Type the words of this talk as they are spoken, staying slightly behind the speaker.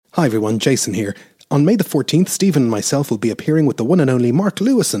Hi everyone, Jason here. On May the 14th, Stephen and myself will be appearing with the one and only Mark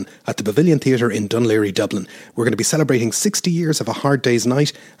Lewison at the Pavilion Theatre in Dunleary, Dublin. We're going to be celebrating 60 years of A Hard Day's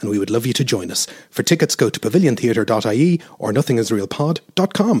Night, and we would love you to join us. For tickets, go to paviliontheatre.ie or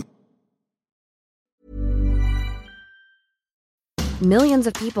nothingisrealpod.com. Millions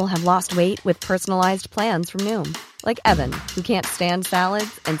of people have lost weight with personalized plans from Noom. Like Evan, who can't stand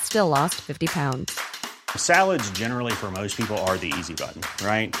salads and still lost 50 pounds. Salads generally for most people are the easy button,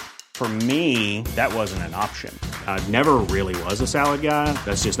 right? For me, that wasn't an option. I never really was a salad guy.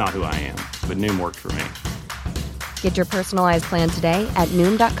 That's just not who I am. But Noom worked for me. Get your personalized plan today at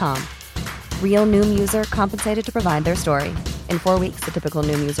Noom.com. Real Noom user compensated to provide their story. In 4 weeks, the typical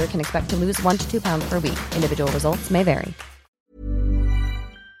Noom user can expect to lose 1 to 2 pounds per week. Individual results may vary.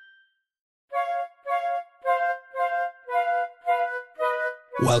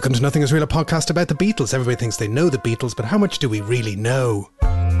 Welcome to Nothing Is Real, a podcast about the Beatles. Everybody thinks they know the Beatles, but how much do we really know?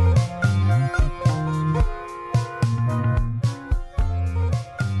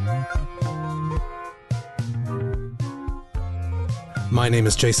 My name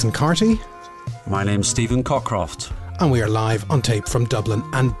is Jason Carty. My name's Stephen Cockcroft. And we are live on tape from Dublin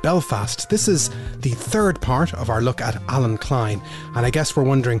and Belfast. This is the third part of our look at Alan Klein. And I guess we're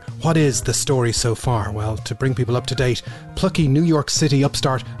wondering, what is the story so far? Well, to bring people up to date, plucky New York City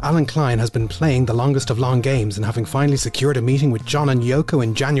upstart Alan Klein has been playing the longest of long games, and having finally secured a meeting with John and Yoko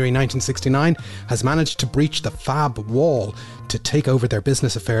in January 1969, has managed to breach the Fab Wall to take over their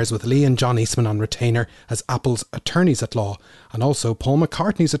business affairs with Lee and John Eastman on retainer as Apple's attorneys at law, and also Paul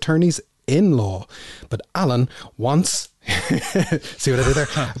McCartney's attorneys in law. But Alan wants see what I did there?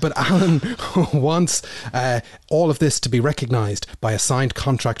 But Alan wants all of this to be recognised by a signed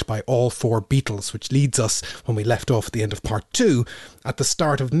contract by all four Beatles, which leads us, when we left off at the end of part 2, at the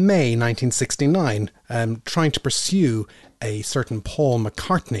start of May 1969, trying to pursue a certain Paul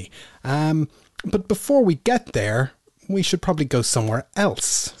McCartney. But before we get there, we should probably go somewhere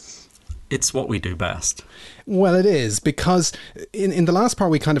else. It's what we do best. Well, it is, because in the last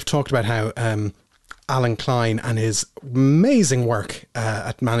part we kind of talked about how Alan Klein and his amazing work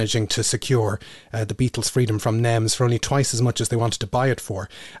at managing to secure the Beatles' freedom from NEMS for only twice as much as they wanted to buy it for,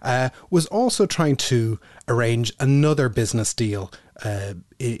 was also trying to arrange another business deal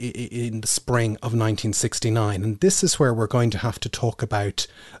in the spring of 1969. And this is where we're going to have to talk about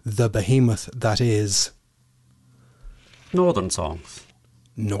the behemoth that is Northern Songs.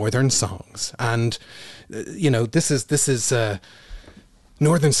 Northern Songs. And this is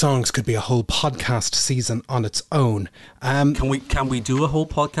Northern Songs could be a whole podcast season on its own. Can we do a whole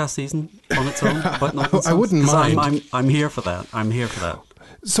podcast season on its own about Northern Songs? I wouldn't mind. I'm here for that.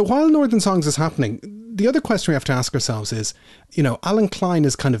 So while Northern Songs is happening, the other question we have to ask ourselves is, Alan Klein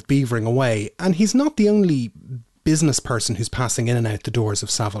is kind of beavering away, and he's not the only business person who's passing in and out the doors of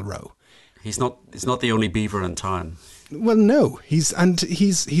Savile Row. He's not the only beaver in town. Well, no, he's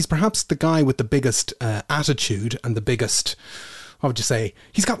perhaps the guy with the biggest attitude and the biggest. What would you say?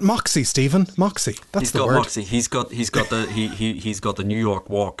 He's got moxie, Stephen. Moxie. That's the word. Moxie. He's got the New York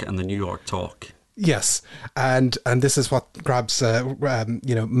walk and the New York talk. Yes, and this is what grabs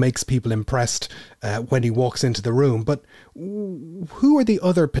makes people impressed when he walks into the room. But who are the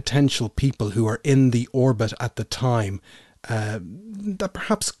other potential people who are in the orbit at the time that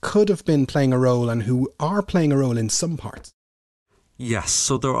perhaps could have been playing a role and who are playing a role in some parts? Yes,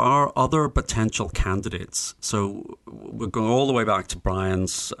 so there are other potential candidates. So we're going all the way back to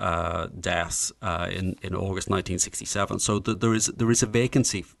Brian's death in August 1967. So there is a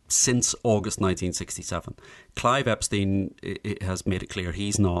vacancy since August 1967. Clive Epstein has made it clear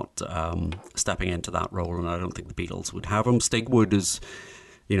he's not stepping into that role, and I don't think the Beatles would have him. Stigwood is,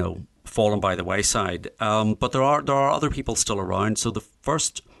 fallen by the wayside. But there are other people still around. So the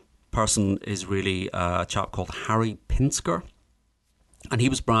first person is really a chap called Harry Pinsker. And he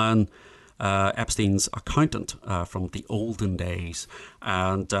was Brian Epstein's accountant from the olden days.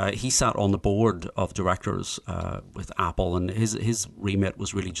 And he sat on the board of directors with Apple. And his remit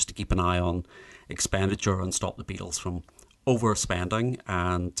was really just to keep an eye on expenditure and stop the Beatles from overspending.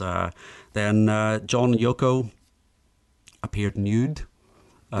 And then John and Yoko appeared nude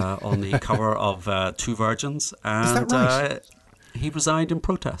on the cover of Two Virgins. And is that right? He resigned in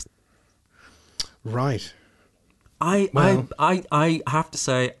protest. Right. I have to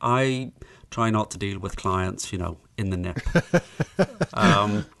say, I try not to deal with clients, in the nip.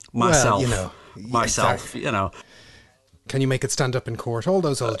 Myself. Exactly. Can you make it stand up in court? All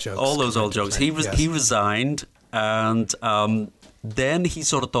those old jokes. He resigned, and then he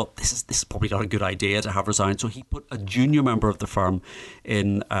sort of thought, this is probably not a good idea to have resigned. So he put a junior member of the firm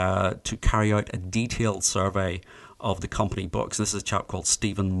in to carry out a detailed survey of the company books. This is a chap called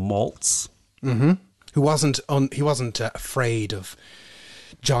Stephen Maltz. Mm-hmm. He wasn't afraid of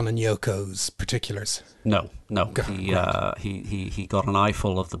John and Yoko's particulars. No. He got an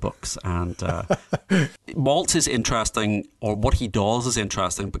eyeful of the books, and Maltz is interesting, or what he does is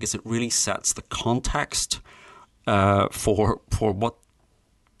interesting, because it really sets the context for what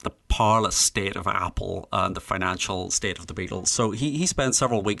the parlous state of Apple and the financial state of the Beatles. So he spent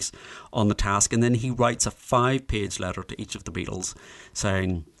several weeks on the task, and then he writes a 5-page letter to each of the Beatles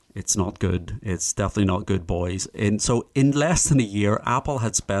saying, it's not good. It's definitely not good, boys. And so in less than a year, Apple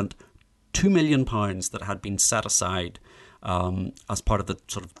had spent £2 million that had been set aside as part of the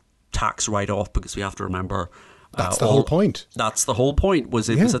sort of tax write-off, because we have to remember that's the whole point. That's the whole point. Was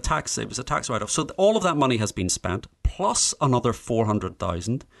it was a tax write-off. So all of that money has been spent, plus another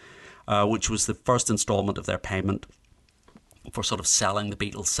 400,000, which was the first instalment of their payment for sort of selling the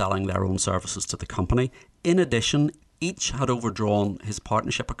Beatles, selling their own services to the company. In addition, each had overdrawn his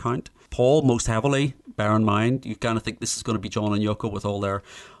partnership account. Paul most heavily, bear in mind, you kind of think this is going to be John and Yoko with all their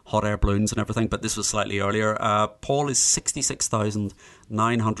hot air balloons and everything, but this was slightly earlier. Paul is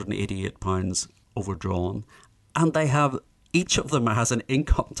 £66,988 overdrawn, and each of them has an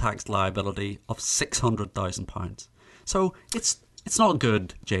income tax liability of £600,000. So it's not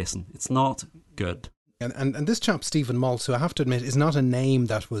good, Jason. It's not good. And this chap, Stephen Maltz, who I have to admit is not a name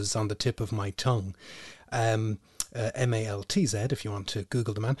that was on the tip of my tongue, Maltz, if you want to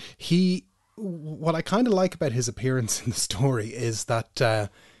Google the man. What I kind of like about his appearance in the story is that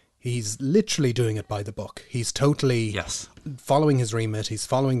he's literally doing it by the book. He's totally following his remit. He's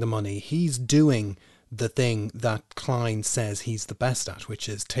following the money. He's doing the thing that Klein says he's the best at, which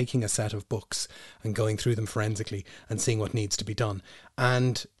is taking a set of books and going through them forensically and seeing what needs to be done.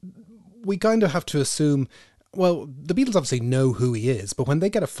 And we kind of have to assume, well, the Beatles obviously know who he is, but when they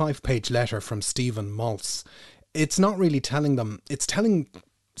get a 5-page letter from Stephen Maltz, it's not really telling them, it's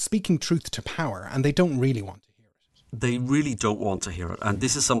speaking truth to power, and they don't really want to hear it. They really don't want to hear it, and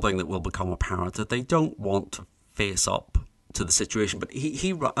this is something that will become apparent, that they don't want to face up to the situation. But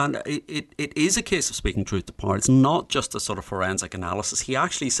it is a case of speaking truth to power. It's not just a sort of forensic analysis. He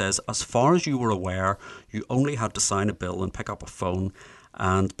actually says, as far as you were aware, you only had to sign a bill and pick up a phone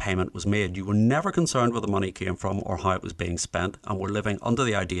and payment was made. You were never concerned where the money came from or how it was being spent, and were living under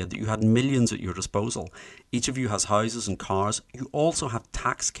the idea that you had millions at your disposal. Each of you has houses and cars. You also have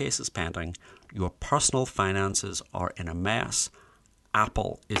tax cases pending. Your personal finances are in a mess.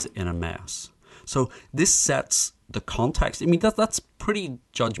 Apple is in a mess. So this sets the context. I mean, that's pretty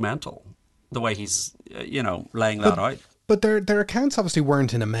judgmental, the way he's, laying that out. But their accounts obviously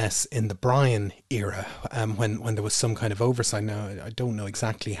weren't in a mess in the Brian era, when there was some kind of oversight. Now, I don't know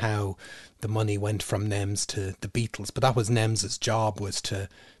exactly how the money went from NEMS to the Beatles, but that was NEMS's job, was to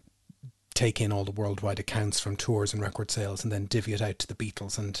take in all the worldwide accounts from tours and record sales and then divvy it out to the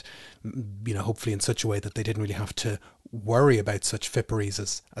Beatles, and hopefully in such a way that they didn't really have to worry about such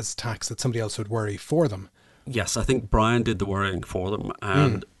fipperies as tax, that somebody else would worry for them. Yes, I think Brian did the worrying for them,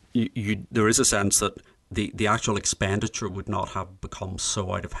 and there is a sense that the actual expenditure would not have become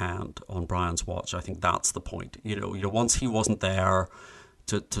so out of hand on Brian's watch. I think that's the point. Once he wasn't there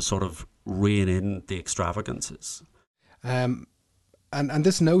to sort of rein in the extravagances. And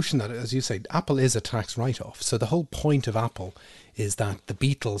this notion that, as you say, Apple is a tax write-off. So the whole point of Apple is that the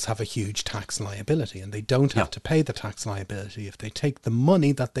Beatles have a huge tax liability, and they don't have to pay the tax liability if they take the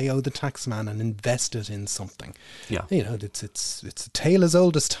money that they owe the taxman and invest it in something. Yeah, it's a tale as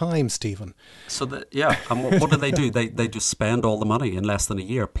old as time, Stephen. So and what do they do? They just spend all the money in less than a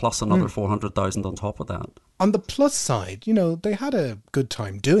year, plus another 400,000 on top of that. On the plus side, they had a good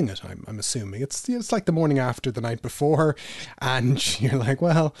time doing it, I'm assuming. It's like the morning after the night before, and you're like,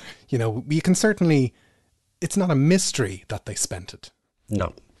 well, you can certainly, it's not a mystery that they spent it.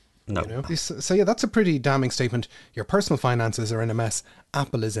 No. So yeah, that's a pretty damning statement. Your personal finances are in a mess.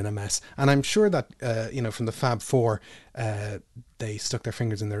 Apple is in a mess. And I'm sure that, from the Fab Four, they stuck their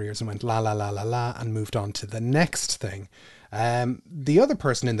fingers in their ears and went la, la, la, la, la, and moved on to the next thing. The other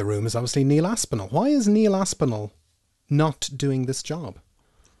person in the room is obviously Neil Aspinall. Why is Neil Aspinall not doing this job?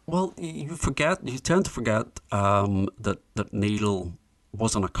 Well, you tend to forget that Neil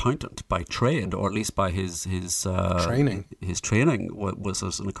was an accountant by trade, or at least by his training. His training was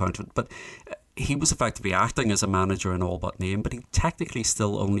as an accountant, but he was effectively acting as a manager in all but name. But he technically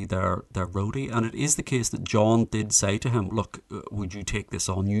still only their roadie, and it is the case that John did say to him, "Look, would you take this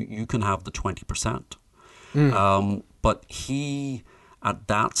on? You can have the 20%." But he, at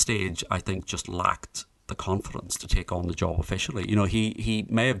that stage, I think, just lacked the confidence to take on the job officially. He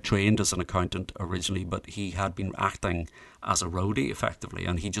may have trained as an accountant originally, but he had been acting as a roadie effectively,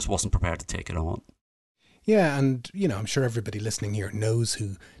 and he just wasn't prepared to take it on. Yeah, and, I'm sure everybody listening here knows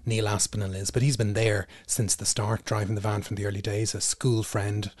who Neil Aspinall is, but he's been there since the start, driving the van from the early days, a school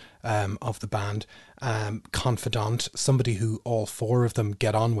friend of the band, confidant, somebody who all four of them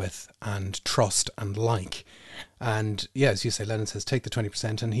get on with and trust and like. And yeah, as you say, Lennon says, take the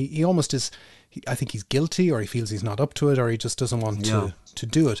 20%, and he almost is, I think he's guilty, or he feels he's not up to it, or he just doesn't want to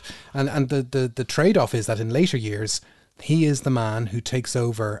do it. And the trade-off is that in later years, he is the man who takes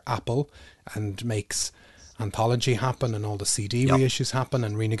over Apple and makes Anthology happen and all the CD reissues happen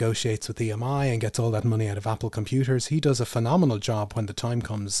and renegotiates with EMI and gets all that money out of Apple computers. He does a phenomenal job when the time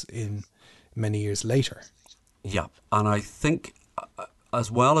comes in many years later. Yeah, and I think as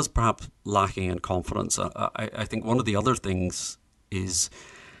well as perhaps lacking in confidence, I think one of the other things is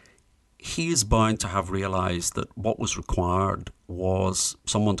he is bound to have realised that what was required was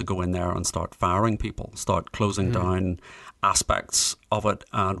someone to go in there and start firing people, start closing down aspects of it.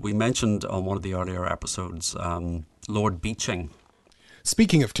 And we mentioned on one of the earlier episodes, Lord Beeching.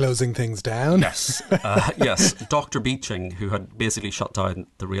 Speaking of closing things down. Yes, yes. Dr. Beeching, who had basically shut down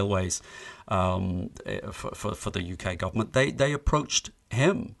the railways for the UK government, they approached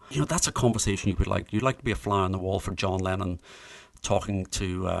him. That's a conversation you'd like to be a fly on the wall for John Lennon, talking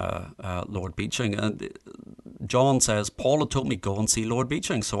to Lord Beeching. And John says, Paul had told me go and see Lord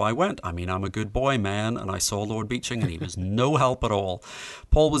Beeching, so I went. I mean, I'm a good boy, man, and I saw Lord Beeching, and he was no help at all.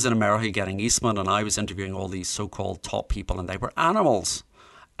 Paul was in America getting Eastman, and I was interviewing all these so-called top people, and they were animals.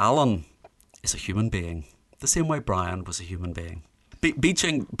 Alan is a human being, the same way Brian was a human being.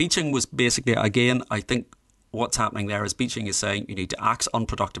 Beeching was basically, again, I think what's happening there is Beeching is saying you need to axe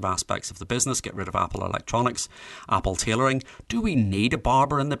unproductive aspects of the business, get rid of Apple Electronics, Apple tailoring. Do we need a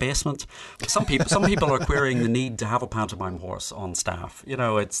barber in the basement? Some people are querying the need to have a pantomime horse on staff.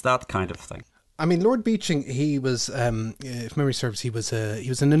 It's that kind of thing. I mean, Lord Beeching, he was, if memory serves, he was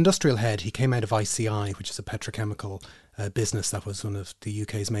an industrial head. He came out of ICI, which is a petrochemical business that was one of the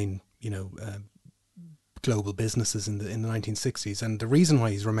UK's main, global businesses in the 1960s. And the reason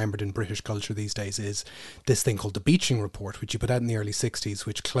why he's remembered in British culture these days is this thing called the Beeching Report, which he put out in the early 60s,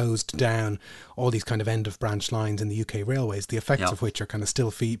 which closed down all these kind of end of branch lines in the UK railways, the effects of which are kind of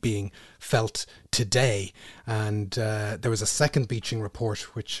still being felt today. And there was a second Beeching Report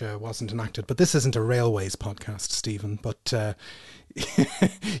which wasn't enacted, but this isn't a railways podcast, Stephen, but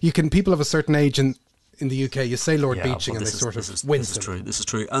people of a certain age in the UK, you say Lord Beeching and they sort of wince. This is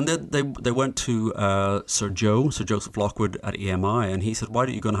true. And then they went to Sir Joseph Lockwood at EMI, and he said, why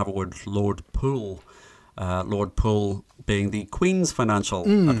don't you go and have a word with Lord Poole? Lord Poole being the Queen's financial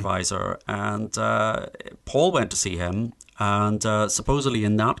advisor. And Paul went to see him, and supposedly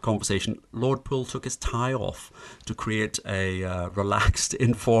in that conversation, Lord Poole took his tie off to create a relaxed,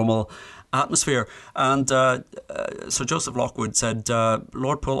 informal atmosphere. And Sir Joseph Lockwood said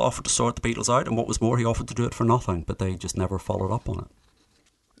Lord Poole offered to sort the Beatles out, and what was more, he offered to do it for nothing, but they just never followed up on it.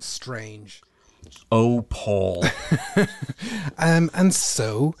 Strange. Oh, Paul. And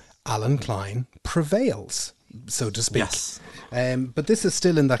so Alan Klein prevails, so to speak. Yes. But this is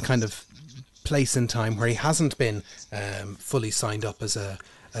still in that kind of place in time where he hasn't been fully signed up as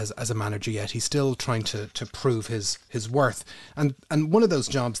a manager yet. He's still trying to prove his worth. And one of those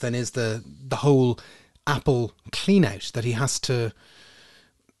jobs then is the whole Apple clean out that he has to,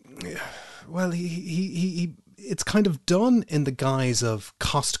 well, he it's kind of done in the guise of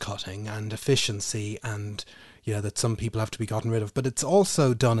cost cutting and efficiency, and that some people have to be gotten rid of, but it's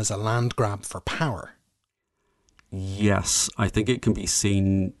also done as a land grab for power. Yes, I think it can be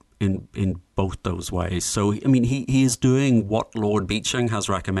seen in both those ways. So, I mean, he is doing what Lord Beeching has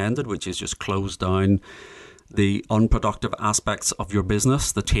recommended, which is just close down the unproductive aspects of your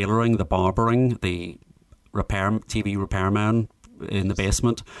business, the tailoring, the barbering, the TV repairman in the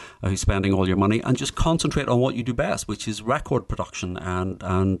basement who's spending all your money, and just concentrate on what you do best, which is record production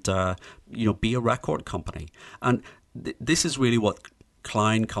and be a record company. And this is really what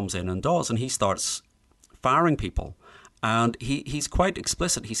Klein comes in and does, and he starts firing people. And he's quite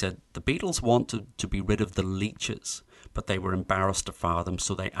explicit. He said, the Beatles wanted to be rid of the leeches, but they were embarrassed to fire them,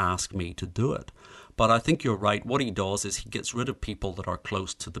 so they asked me to do it. But I think you're right. What he does is he gets rid of people that are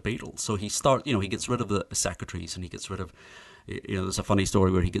close to the Beatles. So he gets rid of the secretaries, and he gets rid of, there's a funny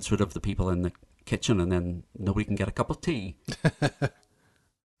story where he gets rid of the people in the kitchen, and then nobody can get a cup of tea.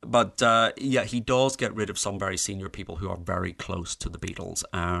 But he does get rid of some very senior people who are very close to the Beatles,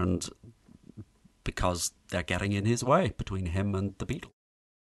 and because they're getting in his way between him and the Beatles.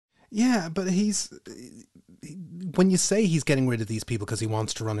 Yeah, but when you say he's getting rid of these people because he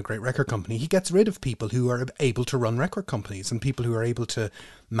wants to run a great record company, he gets rid of people who are able to run record companies and people who are able to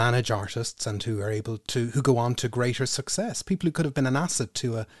manage artists and who go on to greater success. People who could have been an asset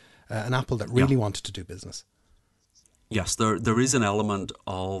to a an Apple that really wanted to do business. Yes, there is an element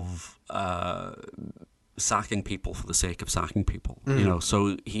of sacking people for the sake of sacking people.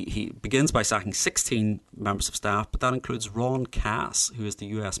 So he begins by sacking 16 members of staff, but that includes Ron Cass, who is the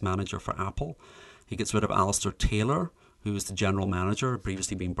US manager for Apple. He gets rid of Alistair Taylor, who was the general manager,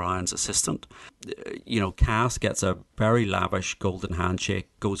 previously being Brian's assistant. Cass gets a very lavish golden handshake,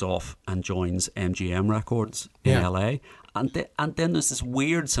 goes off and joins MGM Records in LA. And then there's this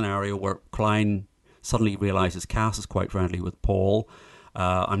weird scenario where Klein suddenly realises Cass is quite friendly with Paul.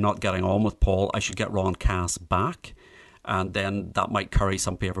 I'm not getting on with Paul. I should get Ron Cass back. And then that might curry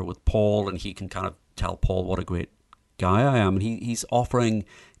some favour with Paul, and he can kind of tell Paul what a great guy I am. And he's offering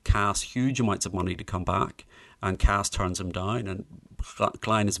Cass huge amounts of money to come back, and Cass turns him down, and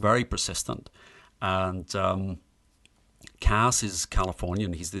Klein is very persistent. And Cass is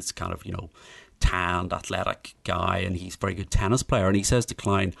Californian. He's this kind of, tanned, athletic guy, and he's a very good tennis player. And he says to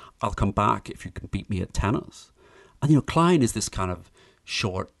Klein, I'll come back if you can beat me at tennis. And, Klein is this kind of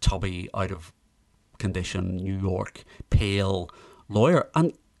short, tubby, out of condition, New York, pale lawyer.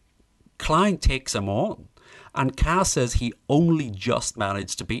 And Klein takes him on. And Cass says he only just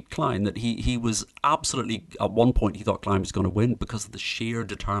managed to beat Klein, that he was absolutely, at one point he thought Klein was going to win because of the sheer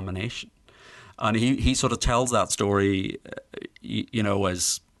determination. And he sort of tells that story,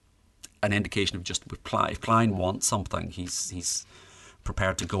 as an indication of just with Klein. If Klein wants something, he's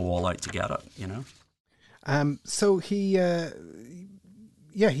prepared to go all out to get it, So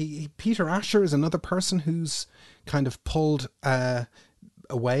Peter Asher is another person who's kind of pulled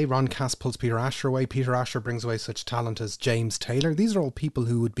away. Ron Cass pulls Peter Asher away. Peter Asher brings away such talent as James Taylor. These are all people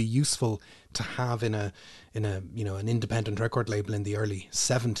who would be useful to have in an independent record label in the early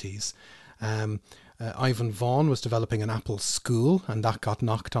 70s. Ivan Vaughan was developing an Apple school, and that got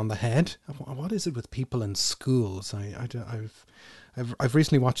knocked on the head. What is it with people in schools? I've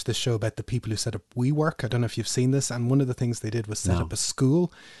recently watched this show about the people who set up WeWork. I don't know if you've seen this, and one of the things they did was set up a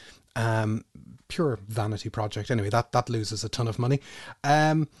school. Pure vanity project. Anyway, that loses a ton of money.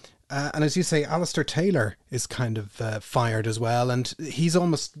 And as you say, Alistair Taylor is kind of fired as well, and he's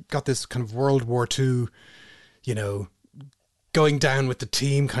almost got this kind of World War II, going down with the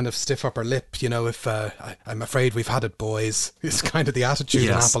team, kind of stiff upper lip. If I'm afraid we've had it, boys. Is kind of the attitude in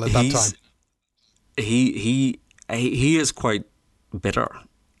Apple at that time. He is quite bitter,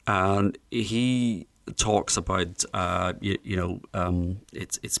 and he talks about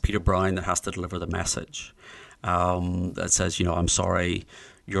it's Peter Brown that has to deliver the message that says, I'm sorry,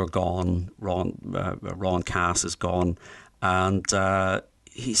 you're gone, Ron Cass is gone. And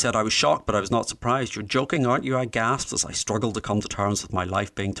he said, I was shocked, but I was not surprised. You're joking, aren't you? I gasped as I struggled to come to terms with my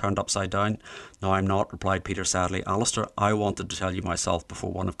life being turned upside down. No, I'm not, replied Peter sadly. Alistair, I wanted to tell you myself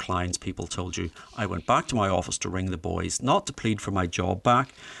before one of Klein's people told you. I went back to my office to ring the boys, not to plead for my job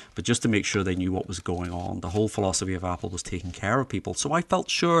back, but just to make sure they knew what was going on. The whole philosophy of Apple was taking care of people, so I felt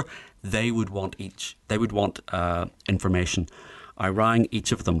sure they would want information. I rang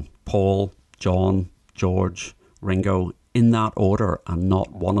each of them, Paul, John, George, Ringo, in that order, and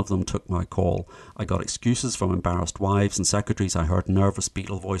not one of them took my call. I got excuses from embarrassed wives and secretaries. I heard nervous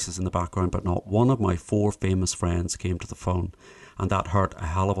Beatle voices in the background, but not one of my 4 famous friends came to the phone, and that hurt a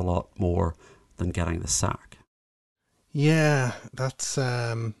hell of a lot more than getting the sack. Yeah, that's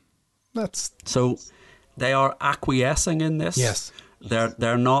so they are acquiescing in this. Yes,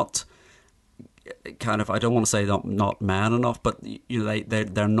 they're not kind of, I don't want to say not man enough, but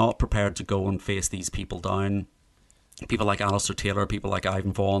they're not prepared to go and face these people down. People like Alistair Taylor, people like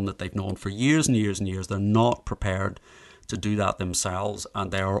Ivan Vaughan that they've known for years and years and years, they're not prepared to do that themselves,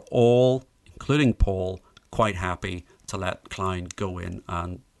 and they are all, including Paul, quite happy to let Klein go in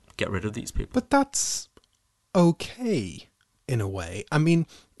and get rid of these people. But that's okay in a way. I mean,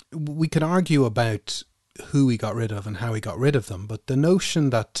 we could argue about who he got rid of and how he got rid of them, but the notion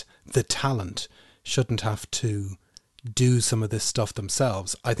that the talent shouldn't have to do some of this stuff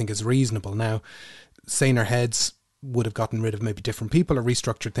themselves, I think is reasonable. Now, saner heads would have gotten rid of maybe different people or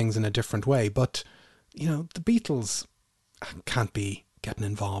restructured things in a different way, but the Beatles can't be getting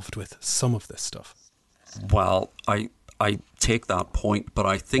involved with some of this stuff. Well, I take that point, but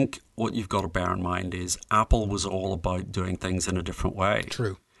I think what you've got to bear in mind is Apple was all about doing things in a different way.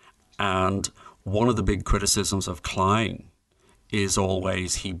 True. And one of the big criticisms of Klein is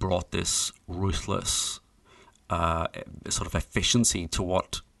always he brought this ruthless sort of efficiency to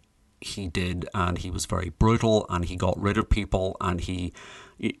what he did, and he was very brutal, and he got rid of people, and he,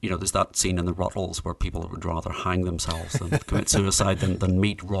 there's that scene in the Rutles where people would rather hang themselves than commit suicide than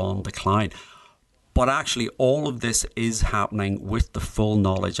meet Ron Klein. But actually all of this is happening with the full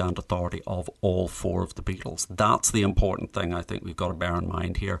knowledge and authority of all 4 of the Beatles. That's the important thing I think we've got to bear in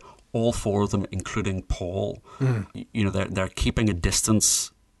mind here. all four of them, including Paul, they're keeping a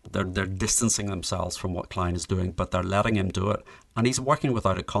distance. They're distancing themselves from what Klein is doing, but they're letting him do it, and he's working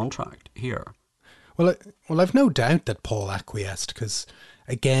without a contract here. Well, I've no doubt that Paul acquiesced, because,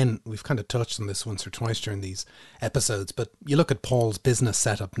 again, we've kind of touched on this once or twice during these episodes, but you look at Paul's business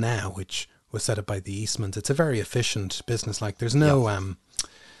setup now, which was set up by the Eastmans. It's a very efficient business. Like, there's no,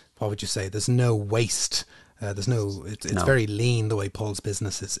 what would you say? There's no waste. It's very lean the way Paul's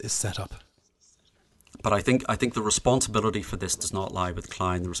business is set up. But I think the responsibility for this does not lie with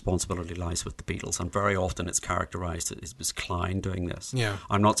Klein. The responsibility lies with the Beatles, and very often it's characterised as it was Klein doing this. Yeah.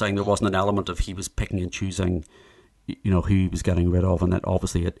 I'm not saying there wasn't an element of he was picking and choosing, who he was getting rid of, and that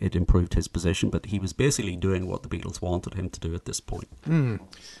obviously it improved his position. But he was basically doing what the Beatles wanted him to do at this point.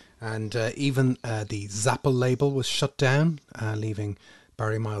 And even the Zappa label was shut down, leaving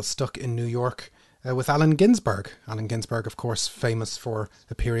Barry Miles stuck in New York. With Allen Ginsberg. Allen Ginsberg, of course, famous for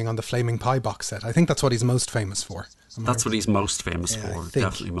appearing on the Flaming Pie box set. I think that's what he's most famous for. That's what he's most famous for.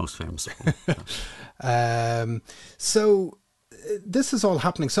 Definitely most famous for. So this is all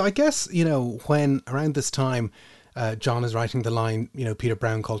happening. So I guess, when around this time John is writing the line, Peter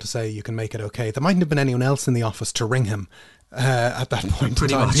Brown called to say you can make it okay, there mightn't have been anyone else in the office to ring him. At that point in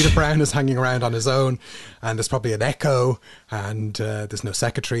time, Peter Brown is hanging around on his own, and there's probably an echo, and there's no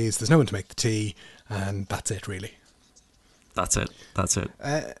secretaries, there's no one to make the tea, and that's it, really. That's it.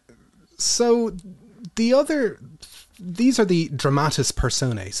 So these are the dramatis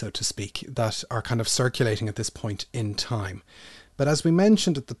personae, so to speak, that are kind of circulating at this point in time. But as we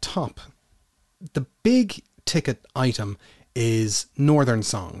mentioned at the top, the big ticket item is Northern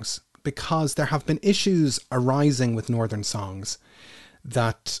Songs, because there have been issues arising with Northern Songs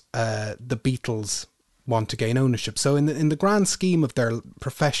that the Beatles want to gain ownership. So in the grand scheme of their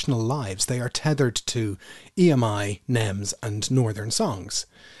professional lives, they are tethered to EMI, NEMS and Northern Songs.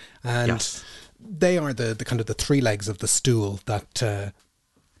 And they are the kind of the three legs of the stool that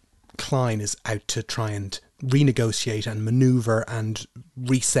Klein is out to try and renegotiate and manoeuvre and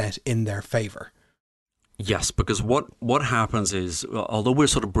reset in their favour. Yes, because what happens is, although we're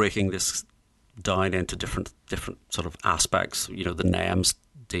sort of breaking this down into different sort of aspects, the NEMS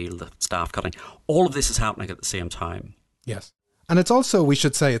deal, the staff cutting, all of this is happening at the same time. Yes. And it's also, we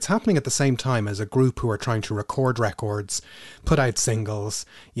should say, it's happening at the same time as a group who are trying to record records, put out singles,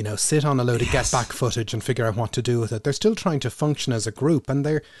 sit on a load of get back footage and figure out what to do with it. They're still trying to function as a group, and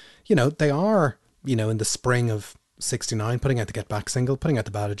they are, in the spring of 69, putting out the Get Back single, putting out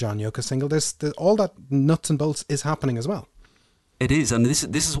the Ballad of John Yoka single. There's all that nuts and bolts is happening as well. It is, and this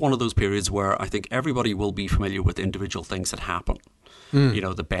is one of those periods where I think everybody will be familiar with individual things that happen.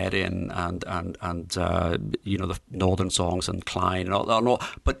 The Bed In and the Northern Songs and Klein and all.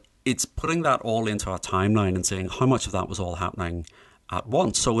 But it's putting that all into a timeline and saying how much of that was all happening at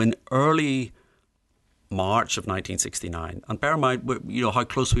once. So in early March of 1969, and bear in mind, how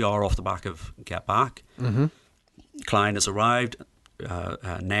close we are off the back of Get Back. Mm-hmm. Klein has arrived,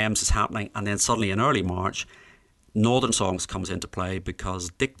 NEMS is happening, and then suddenly in early March, Northern Songs comes into play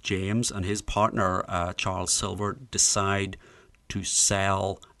because Dick James and his partner Charles Silver decide to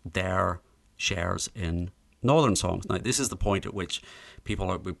sell their shares in Northern Songs. Now, this is the point at which we're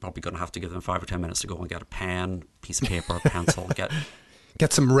probably going to have to give them 5 or 10 minutes to go and get a pen, piece of paper, a pencil,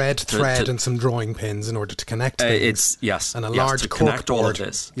 get some red thread and some drawing pins in order to connect things. And a large cork board. All of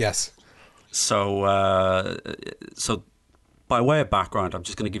this. Yes. So by way of background, I'm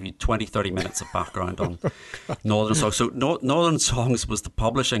just going to give you 20, 30 minutes of background on Northern Songs. So Northern Songs was the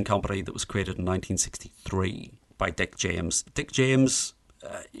publishing company that was created in 1963 by Dick James. Dick James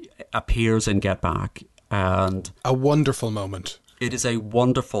appears in Get Back, and a wonderful moment. It is a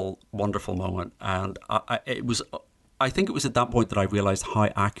wonderful, wonderful moment, and I think it was at that point that I realised how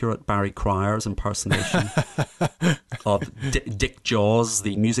accurate Barry Cryer's impersonation of Dick Jaws,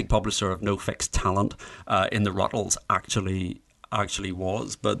 the music publisher of No Fixed Talent, in the Ruttles, actually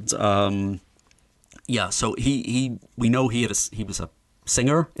was. But so we know he was a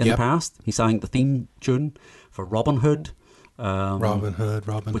singer in the past. He sang the theme tune for Robin Hood. Robin Hood,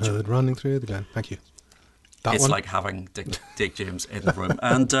 running through the glen. Thank you. It's like having Dick James in the room,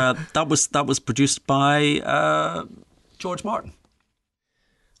 and that was produced by George Martin.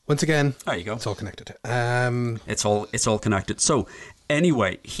 Once again, there you go. It's all connected. It's all connected. So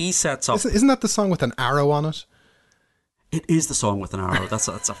anyway, he sets up. Isn't that the song with an arrow on it? It is the song with an arrow. That's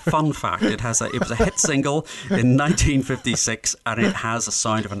a fun fact. It was a hit single in 1956, and it has a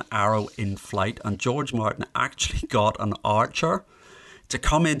sound of an arrow in flight. And George Martin actually got an archer to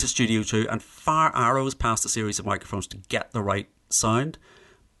come into Studio 2 and fire arrows past a series of microphones to get the right sound.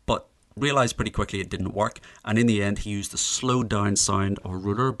 But realised pretty quickly it didn't work, and in the end he used the slowed down sound of a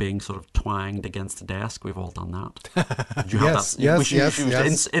ruler being sort of twanged against the desk. We've all done that. Did you have that? Yes, we should yes,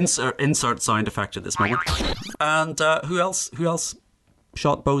 use yes. insert sound effect at this moment. And who else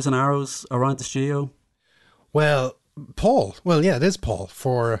shot bows and arrows around the studio? Well, Paul. Well, yeah, it is Paul.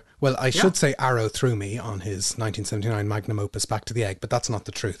 I should say Arrow Through Me on his 1979 magnum opus Back to the Egg, but that's not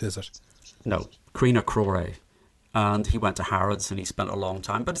the truth, is it? No, Crina Crore. And he went to Harrods and he spent a long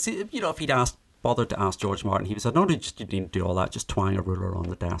time. But, if he'd bothered to ask George Martin, he would say, no, you didn't do all that. Just twang a ruler on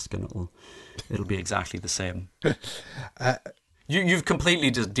the desk and it'll be exactly the same. You've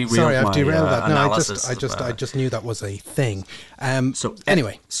completely just derailed Sorry, I've my derailed that. No, analysis. I just knew that was a thing.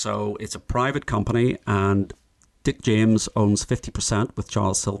 Anyway. So it's a private company and Dick James owns 50% with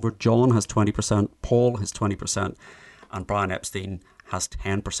Charles Silver. John has 20%. Paul has 20%. And Brian Epstein has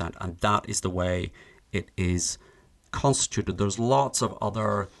 10%. And that is the way it is constituted. There's lots of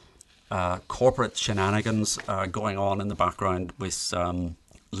other corporate shenanigans going on in the background with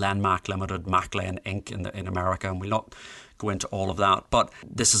Lenmac Limited, Maclean Inc. in America, and we'll not go into all of that. But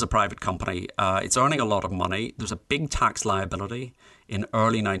this is a private company. It's earning a lot of money. There's a big tax liability in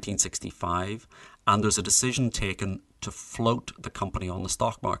early 1965, and there's a decision taken to float the company on the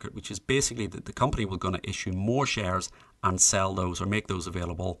stock market, which is basically that the company was going to issue more shares and sell those or make those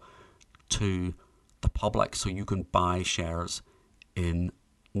available to the public, so you can buy shares in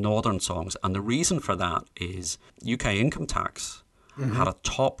Northern Songs. And the reason for that is UK income tax had a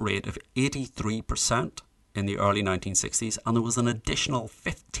top rate of 83% in the early 1960s, and there was an additional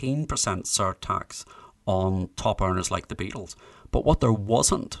 15% surtax on top earners like the Beatles. But what there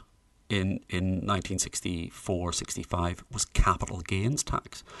wasn't in 1964-65 was capital gains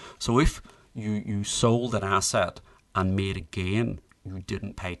tax. So if you sold an asset and made a gain, you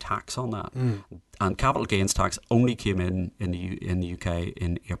didn't pay tax on that. And capital gains tax only came in the UK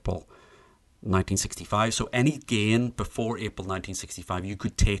in April 1965. So any gain before April 1965, you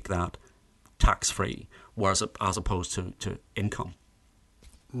could take that tax-free, whereas as opposed to income.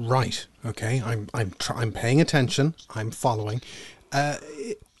 Right. Okay. I'm paying attention. I'm following.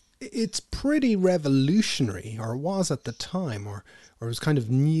 It's pretty revolutionary, or was at the time, or it was kind of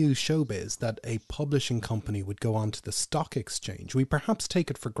new showbiz, that a publishing company would go onto the stock exchange. We perhaps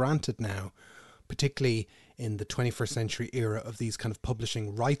take it for granted now, particularly in the 21st century era of these kind of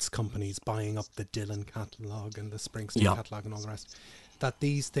publishing rights companies buying up the Dylan catalogue and the Springsteen catalogue and all the rest, that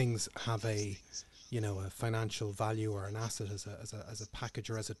these things have a financial value or an asset as a package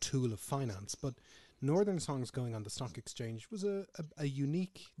or as a tool of finance. But Northern Songs going on the stock exchange was a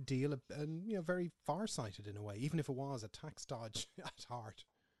unique deal and very far-sighted in a way, even if it was a tax dodge at heart.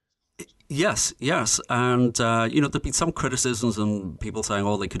 Yes, and there'd been some criticisms and people saying,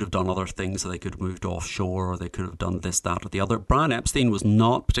 they could have done other things, they could have moved offshore, or they could have done this, that, or the other. Brian Epstein was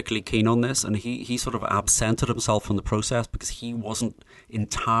not particularly keen on this, and he sort of absented himself from the process because he wasn't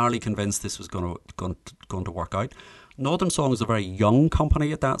entirely convinced this was going to work out. Northern Song is a very young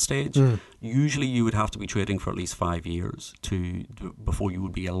company at that stage. Usually you would have to be trading for at least 5 years before you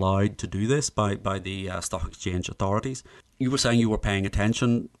would be allowed to do this by the stock exchange authorities. You were saying you were paying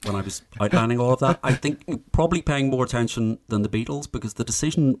attention when I was outlining all of that. I think you're probably paying more attention than the Beatles, because the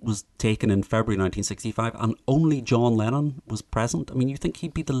decision was taken in February 1965 and only John Lennon was present. I mean, you think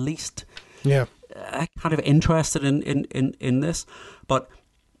he'd be the least kind of interested in this. But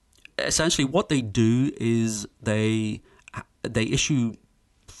essentially what they do is they issue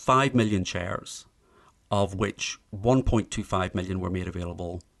 5 million shares, of which 1.25 million were made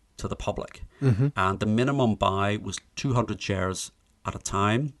available to the public. And the minimum buy was 200 shares at a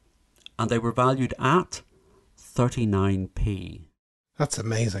time, and they were valued at 39p. That's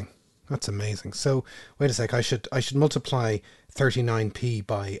amazing. So wait a sec, I should multiply 39p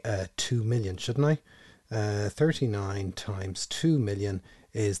by 2 million, shouldn't I? 39 times 2 million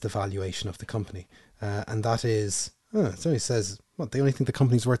is the valuation of the company, and that is it only says they only think the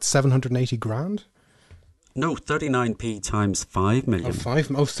company's worth 780 grand. No, 39p times 5 million. By 5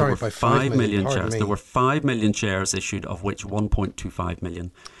 million shares. There were 5 million shares issued, of which 1.25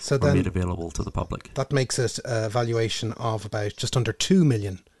 million were made available to the public. That makes it a valuation of about just under 2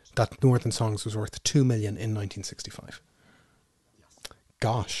 million. That Northern Songs was worth 2 million in 1965.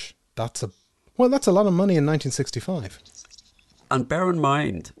 Gosh, that's a lot of money in 1965. And bear in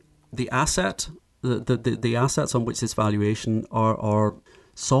mind, the assets on which this valuation are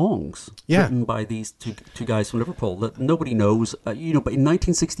songs written by these two guys from Liverpool that nobody knows. But in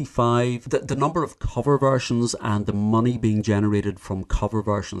 1965, the number of cover versions and the money being generated from cover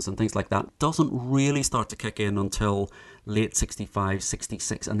versions and things like that doesn't really start to kick in until late 65,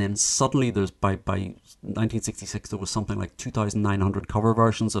 66, and then suddenly there's by 1966 there was something like 2,900 cover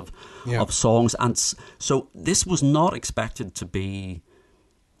versions of songs, and so this was not expected to be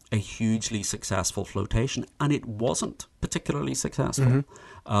a hugely successful flotation, and it wasn't particularly successful.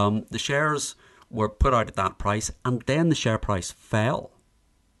 The shares were put out at that price, and then the share price fell.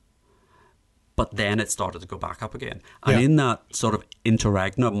 But then it started to go back up again. And in that sort of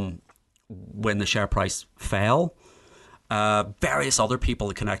interregnum, when the share price fell, various other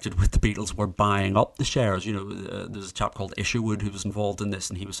people connected with the Beatles were buying up the shares. There's a chap called Isherwood who was involved in this,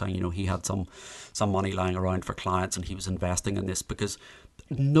 and he was saying, he had some money lying around for clients, and he was investing in this because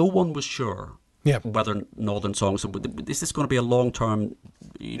no one was sure whether Northern Songs, is this going to be a long-term,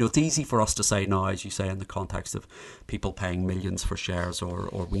 it's easy for us to say now, as you say, in the context of people paying millions for shares,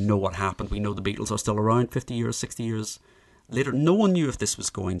 or we know what happened, we know the Beatles are still around 50 years, 60 years later. No one knew if this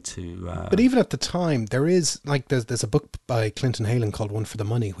was going to... But even at the time, there's a book by Clinton Halen called One for the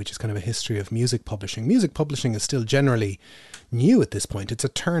Money, which is kind of a history of music publishing. Music publishing is still generally new at this point. It's a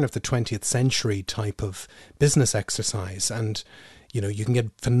turn of the 20th century type of business exercise, and you can get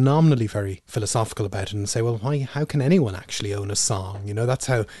phenomenally very philosophical about it and say, well, how can anyone actually own a song? That's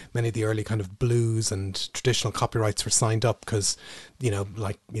how many of the early kind of blues and traditional copyrights were signed up, because,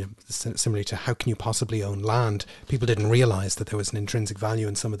 similarly to how can you possibly own land, people didn't realise that there was an intrinsic value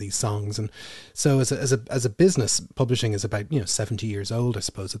in some of these songs. And so as a business, publishing is about, 70 years old, I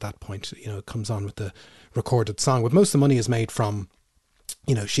suppose, at that point. It comes on with the recorded song, but most of the money is made from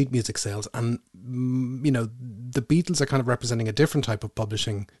sheet music sales, and the Beatles are kind of representing a different type of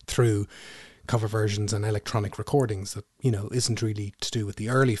publishing through cover versions and electronic recordings that isn't really to do with the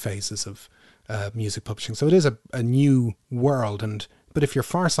early phases of music publishing. So it is a new world, but if you're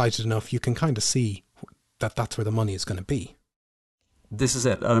farsighted enough, you can kind of see that that's where the money is going to be. This is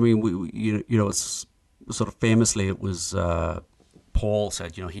it. I mean, it's sort of famously, it was Paul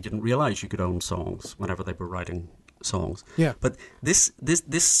said, he didn't realize you could own songs whenever they were writing songs. Yeah. But this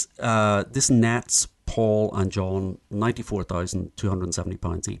nets Paul and John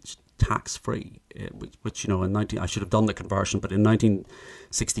 £94,270 each, tax free, which I should have done the conversion, but in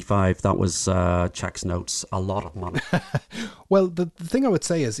 1965 that was checks notes, a lot of money. Well, the thing I would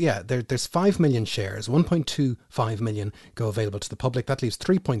say is, there's 5 million shares, 1.25 million go available to the public. That leaves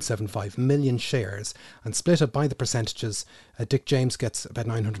 3.75 million shares, and split up by the percentages. Dick James gets about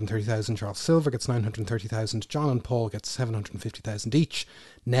 930,000, Charles Silver gets 930,000, John and Paul get 750,000 each.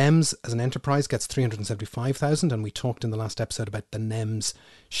 NEMS as an enterprise gets 375,000, and we talked in the last episode about the NEMS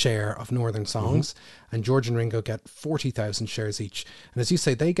share of Northern Songs. And George and Ringo get 40,000 shares each, and as you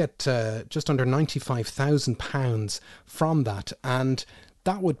say, they get just under £95,000 from that, and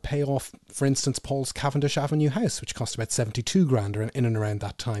that would pay off, for instance, Paul's Cavendish Avenue house, which cost about 72 grand in and around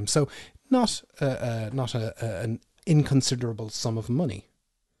that time. So not an inconsiderable sum of money.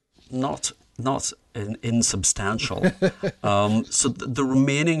 Not insubstantial. So the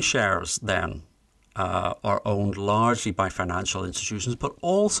remaining shares then are owned largely by financial institutions, but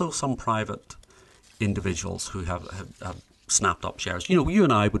also some private individuals who have snapped up shares. You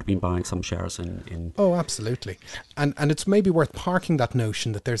and I would have been buying some shares in... Oh, absolutely. And it's maybe worth parking that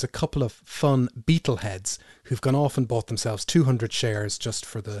notion that there's a couple of fun Beetleheads who've gone off and bought themselves 200 shares just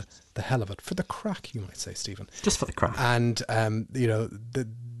for the hell of it, for the crack, you might say, Stephen. Just for the crack. And,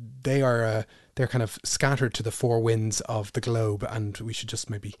 they're kind of scattered to the four winds of the globe, and we should just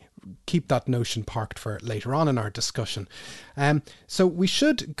maybe keep that notion parked for later on in our discussion. So we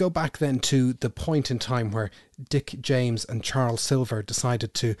should go back then to the point in time where Dick James and Charles Silver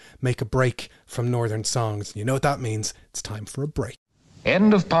decided to make a break from Northern Songs. You know what that means? It's time for a break.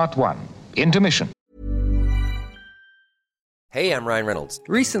 End of part 1. Intermission. Hey, I'm Ryan Reynolds.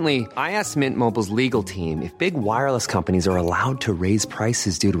 Recently, I asked Mint Mobile's legal team if big wireless companies are allowed to raise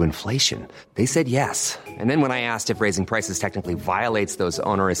prices due to inflation. They said yes. And then when I asked if raising prices technically violates those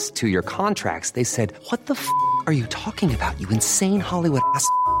onerous 2-year contracts, they said, "What the f*** are you talking about, you insane Hollywood ass?"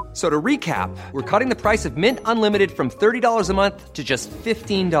 So to recap, we're cutting the price of Mint Unlimited from $30 a month to just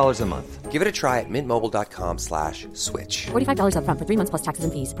 $15 a month. Give it a try at mintmobile.com/switch. $45 up front for 3 months plus taxes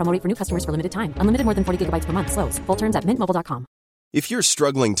and fees. Promo rate for new customers for limited time. Unlimited more than 40 gigabytes per month. Slows full terms at mintmobile.com. If you're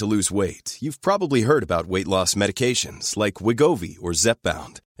struggling to lose weight, you've probably heard about weight loss medications like Wegovy or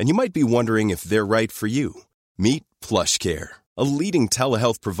Zepbound, and you might be wondering if they're right for you. Meet PlushCare, a leading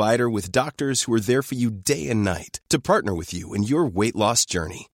telehealth provider with doctors who are there for you day and night to partner with you in your weight loss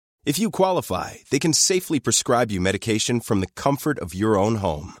journey. If you qualify, they can safely prescribe you medication from the comfort of your own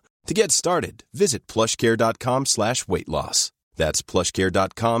home. To get started, visit plushcare.com/weight-loss. That's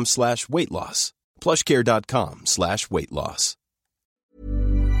plushcare.com/weight-loss. plushcare.com/weight-loss.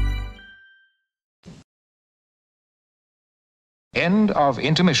 End of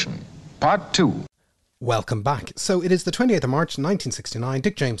intermission. Part 2. Welcome back. So it is the 28th of March 1969.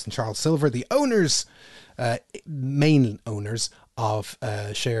 Dick James and Charles Silver, the owners, main owners of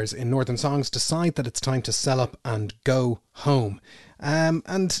shares in Northern Songs, decide that it's time to sell up and go home.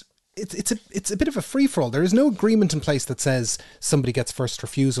 And it's a bit of a free-for-all. There is no agreement in place that says somebody gets first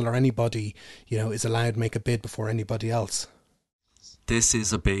refusal or anybody, is allowed to make a bid before anybody else. This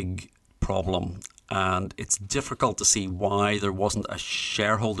is a big problem, and it's difficult to see why there wasn't a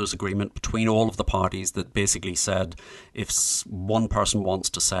shareholders agreement between all of the parties that basically said if one person wants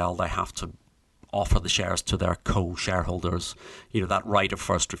to sell, they have to offer the shares to their co-shareholders, that right of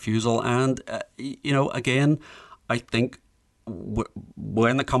first refusal. And, again, I think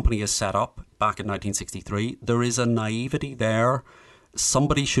when the company is set up back in 1963, there is a naivety there.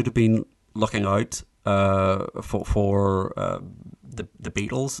 Somebody should have been looking out for the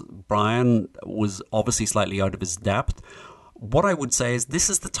Beatles. Brian was obviously slightly out of his depth. What I would say is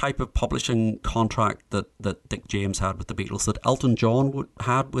this is the type of publishing contract that Dick James had with the Beatles, that Elton John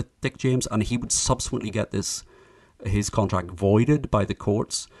had with Dick James, and he would subsequently get his contract voided by the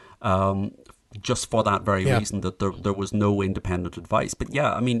courts, just for that very reason, that there was no independent advice. But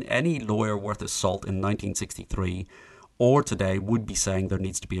yeah, I mean, any lawyer worth his salt in 1963 or today would be saying there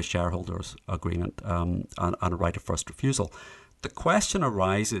needs to be a shareholders agreement and a right of first refusal. The question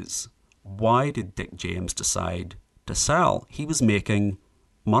arises, why did Dick James decide to sell? He was making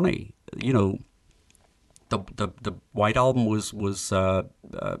money. The White Album was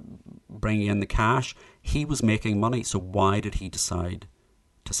bringing in the cash. He was making money. So why did he decide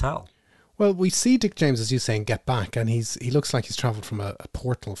to sell? Well, we see Dick James, as you saying, get back, and he looks like he's travelled from a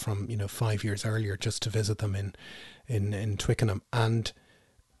portal from 5 years earlier just to visit them in Twickenham, and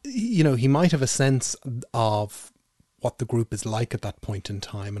he might have a sense of what the group is like at that point in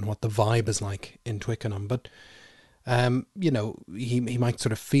time and what the vibe is like in Twickenham, but he might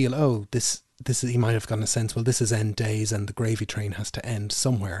sort of feel, this is, he might have gotten a sense, well, this is end days and the gravy train has to end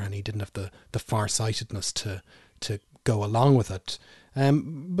somewhere, and he didn't have the far-sightedness to go along with it.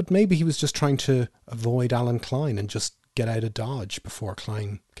 But maybe he was just trying to avoid Alan Klein and just get out of Dodge before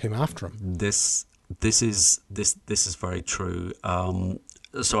Klein came after him. This is very true.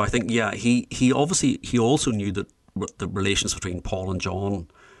 So I think, he also knew that the relations between Paul and John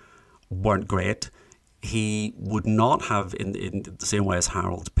weren't great. He would not have, in the same way as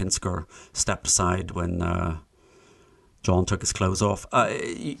Harold Pinsker stepped aside when John took his clothes off.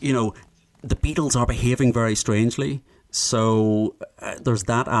 The Beatles are behaving very strangely. So there's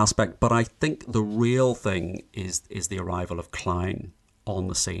that aspect. But I think the real thing is the arrival of Klein on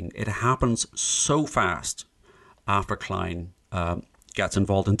the scene. It happens so fast after Klein gets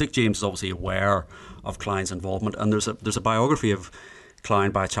involved. And Dick James is obviously aware of Klein's involvement. And there's a biography of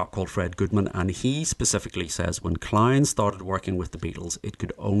Klein by a chap called Fred Goodman, and he specifically says when Klein started working with the Beatles, it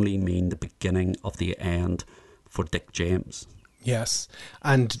could only mean the beginning of the end for Dick James. Yes,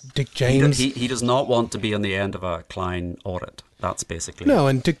 and Dick James... He does not want to be on the end of a Klein audit. That's basically... No,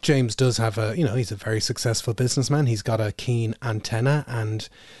 and Dick James does have he's a very successful businessman. He's got a keen antenna, and,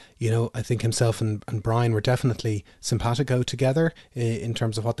 I think himself and Brian were definitely simpatico together in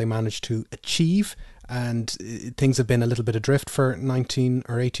terms of what they managed to achieve. And things have been a little bit adrift for 18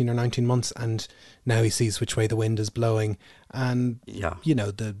 or 19 months, and now he sees which way the wind is blowing. And,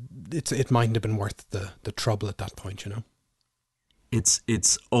 it mightn't have been worth the trouble at that point,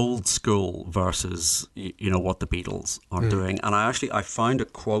 It's old school versus what the Beatles are doing. And I found a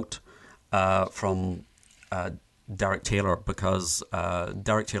quote from Derek Taylor, because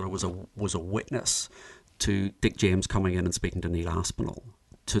Derek Taylor was a witness to Dick James coming in and speaking to Neil Aspinall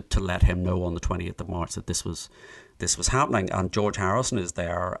to let him know on the 20th of March that this was happening. And George Harrison is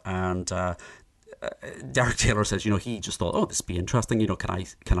there, and Derek Taylor says, he just thought, this would be interesting.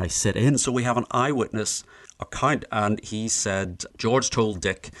 Can I sit in? So we have an eyewitness account, and he said George told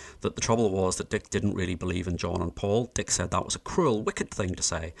Dick that the trouble was that Dick didn't really believe in John and Paul. Dick said that was a cruel, wicked thing to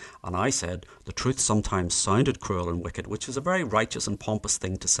say, and I said the truth sometimes sounded cruel and wicked, which is a very righteous and pompous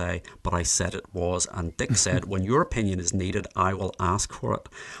thing to say, but I said it was. And Dick said, when your opinion is needed, I will ask for it.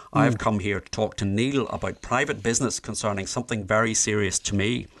 I've come here to talk to Neil about private business concerning something very serious to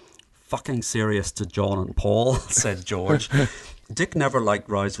me. Fucking serious to John and Paul, said George. Dick never liked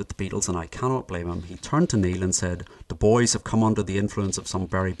rows with the Beatles, and I cannot blame him. He turned to Neil and said, "The boys have come under the influence of some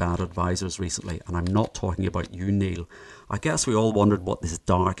very bad advisors recently, and I'm not talking about you, Neil." I guess we all wondered what this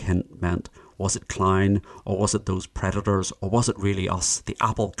dark hint meant. Was it Klein, or was it those predators, or was it really us, the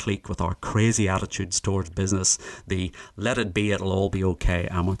Apple clique with our crazy attitudes towards business, the let it be, it'll all be okay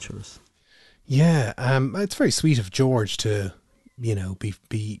amateurs? Yeah, it's very sweet of George to,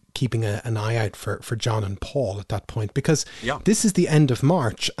 be keeping an eye out for John and Paul at that point, because this is the end of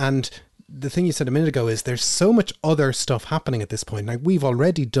March, and the thing you said a minute ago is there's so much other stuff happening at this point. Now, we've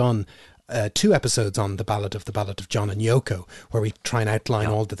already done 2 episodes on the Ballad of John and Yoko, where we try and outline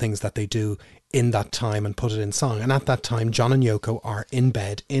all the things that they do in that time and put it in song. And at that time, John and Yoko are in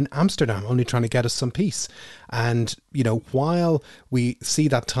bed in Amsterdam, only trying to get us some peace. And, while we see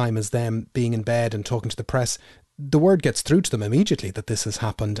that time as them being in bed and talking to the press, the word gets through to them immediately that this has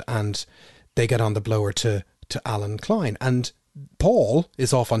happened, and they get on the blower to Alan Klein. And Paul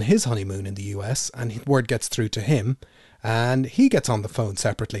is off on his honeymoon in the US, and word gets through to him, and he gets on the phone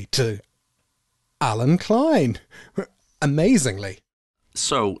separately to Alan Klein, amazingly.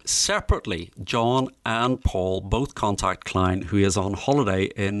 So, separately, John and Paul both contact Klein, who is on holiday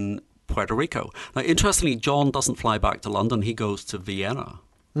in Puerto Rico. Now, interestingly, John doesn't fly back to London. He goes to Vienna,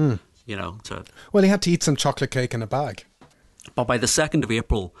 Well, he had to eat some chocolate cake in a bag. But by the 2nd of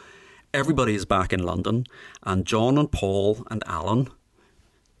April, everybody is back in London, and John and Paul and Alan...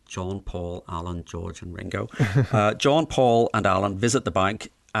 John, Paul, Alan, George and Ringo. John, Paul and Alan visit the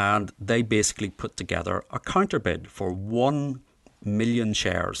bank, and they basically put together a counterbid for 1 million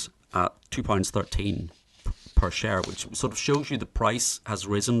shares at £2.13 per share, which sort of shows you the price has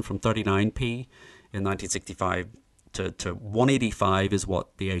risen from 39p in 1965 to 185 is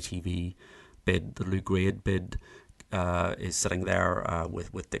what the ATV bid, the Lou Grade bid, is sitting there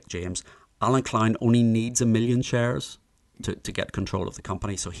with Dick James. Alan Klein only needs 1 million shares to get control of the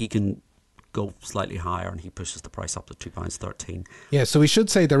company, so he can go slightly higher, and he pushes the price up to £2.13. Yeah, so we should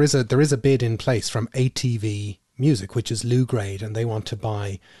say there is a bid in place from ATV Music, which is Lou Grade, and they want to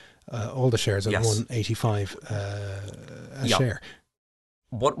buy all the shares at 185 a share.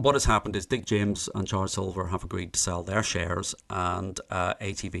 What has happened is Dick James and Charles Silver have agreed to sell their shares, and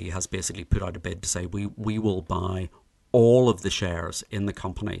ATV has basically put out a bid to say we will buy all of the shares in the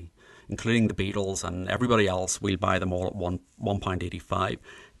company, including the Beatles and everybody else. We'll buy them all at £1.85.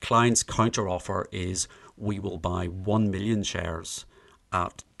 Klein's counter offer is we will buy 1 million shares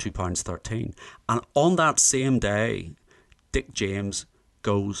at £2.13. And on that same day, Dick James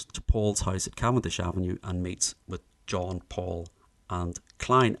goes to Paul's house at Cavendish Avenue and meets with John, Paul and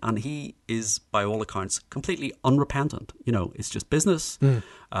Klein. And he is, by all accounts, completely unrepentant. It's just business.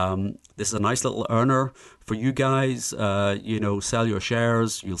 This is a nice little earner for you guys. Sell your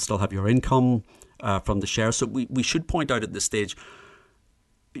shares. You'll still have your income from the shares. So we should point out at this stage,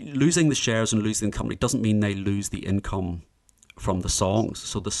 losing the shares and losing the company doesn't mean they lose the income from the songs.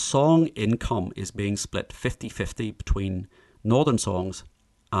 So the song income is being split 50-50 between Northern Songs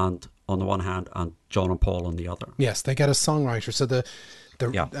and on the one hand and John and Paul on the other. Yes, they get a songwriter. So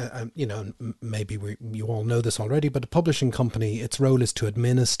maybe you all know this already, but a publishing company, its role is to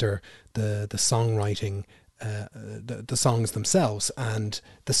administer the songwriting, the songs themselves, and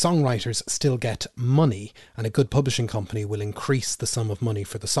the songwriters still get money, and a good publishing company will increase the sum of money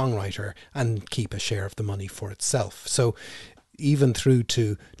for the songwriter and keep a share of the money for itself. So even through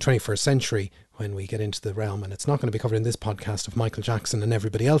to 21st century, when we get into the realm, and it's not going to be covered in this podcast, of Michael Jackson and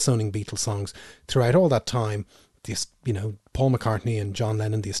everybody else owning Beatles songs, throughout all that time, Paul McCartney and John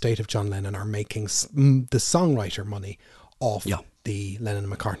Lennon, the estate of John Lennon, are making the songwriter money off the Lennon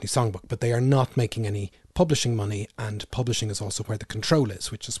and McCartney songbook, but they are not making any publishing money, and publishing is also where the control is,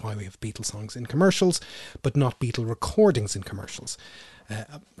 which is why we have Beatles songs in commercials, but not Beatle recordings in commercials.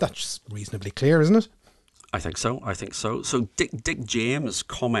 That's reasonably clear, isn't it? I think so. So Dick James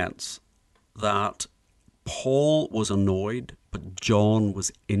comments that Paul was annoyed, but John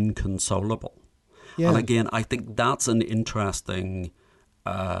was inconsolable. Yeah. And again, I think that's an interesting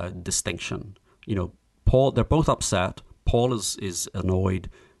distinction. Paul, they're both upset. Paul is annoyed,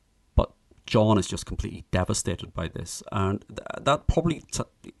 but John is just completely devastated by this. And that probably,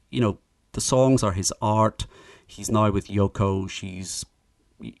 the songs are his art. He's now with Yoko. She's,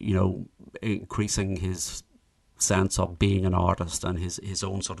 increasing his sense of being an artist and his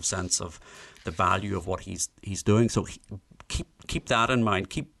own sort of sense of the value of what he's doing. So keep that in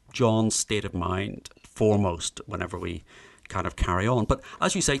mind. Keep John's state of mind foremost whenever we kind of carry on. But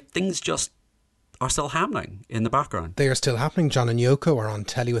as you say, things just are still happening in the background. They are still happening. John and Yoko are on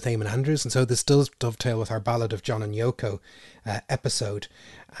telly with Eamon Andrews, and so this does dovetail with our Ballad of John and Yoko episode.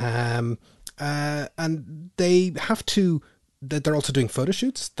 And they have to they're also doing photo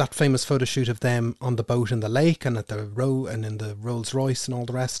shoots. That famous photo shoot of them on the boat in the lake and at the and in the Rolls Royce and all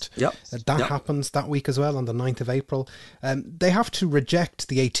the rest. Yep. That happens that week as well on the 9th of April. They have to reject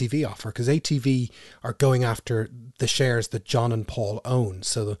the ATV offer because ATV are going after the shares that John and Paul own.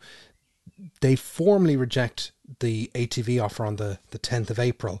 So they formally reject the ATV offer on the 10th of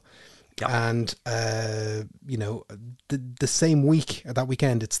April. Yep. And, the same week, that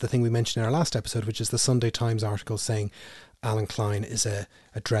weekend, it's the thing we mentioned in our last episode, which is the Sunday Times article saying Alan Klein is a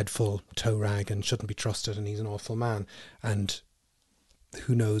dreadful tow rag and shouldn't be trusted and he's an awful man. And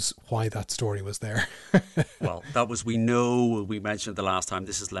who knows why that story was there. Well, we mentioned the last time,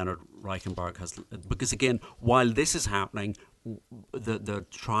 this is Leonard Reichenbach, because again, while this is happening, the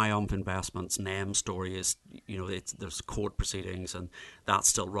Triumph Investments NEM story is, there's court proceedings and that's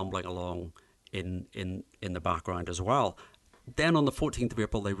still rumbling along in the background as well. Then on the 14th of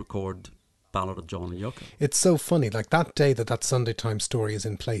April, they record Ballad of John and Yoko. It's so funny, like that day that Sunday Times story is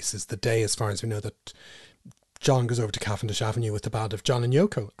in place is the day, as far as we know, that John goes over to Cavendish Avenue with the Ballad of John and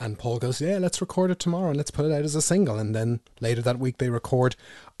Yoko, and Paul goes, yeah, let's record it tomorrow and let's put it out as a single. And then later that week they record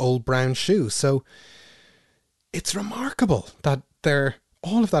Old Brown Shoe. So it's remarkable that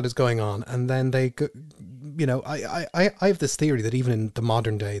all of that is going on, and then they go, I have this theory that even in the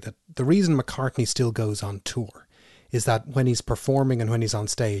modern day, that the reason McCartney still goes on tour is that when he's performing and when he's on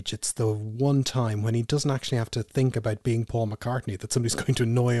stage, it's the one time when he doesn't actually have to think about being Paul McCartney, that somebody's going to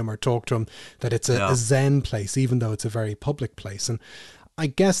annoy him or talk to him, that it's a zen place, even though it's a very public place. And I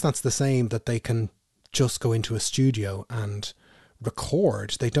guess that's the same, that they can just go into a studio and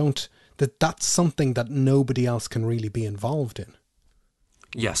record. That's something that nobody else can really be involved in.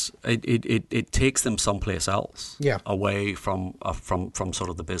 Yes, it takes them someplace else, away from sort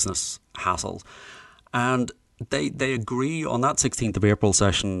of the business hassles. And they agree on that 16th of April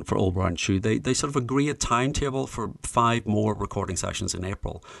session for Old Brown Shoe. They sort of agree a timetable for 5 more recording sessions in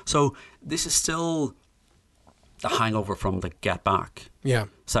April. So this is still the hangover from the Get Back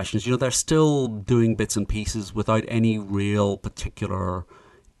sessions. They're still doing bits and pieces without any real particular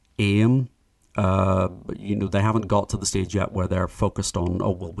aim. They haven't got to the stage yet where they're focused on,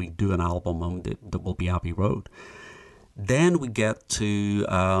 will we do an album and that will be Abbey Road. Then we get to,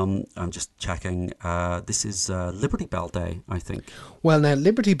 I'm just checking, this is Liberty Bell Day, I think. Well, now,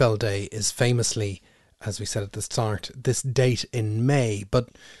 Liberty Bell Day is famously, as we said at the start, this date in May, but...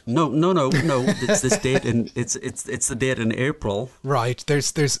 No, it's this date it's the date in April. Right,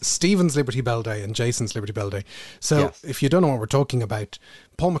 there's Stephen's Liberty Bell Day and Jason's Liberty Bell Day. So, If you don't know what we're talking about,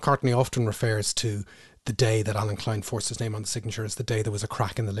 Paul McCartney often refers to the day that Alan Klein forced his name on the signature as the day there was a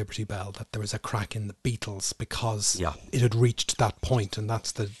crack in the Liberty Bell, that there was a crack in the Beatles because it had reached that point, and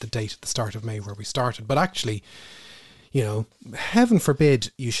that's the date at the start of May where we started. But actually, heaven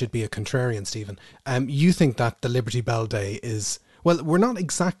forbid you should be a contrarian, Stephen. You think that the Liberty Bell Day is... Well, we're not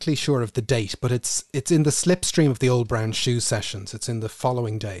exactly sure of the date, but it's in the slipstream of the Old Brown Shoe sessions. It's in the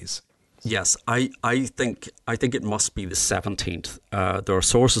following days. Yes, I think it must be the 17th. There are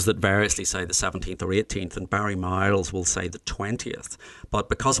sources that variously say the 17th or 18th, and Barry Miles will say the 20th. But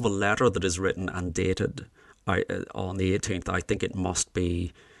because of a letter that is written and dated on the 18th, I think it must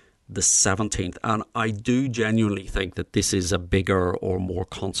be the 17th. And I do genuinely think that this is a bigger or more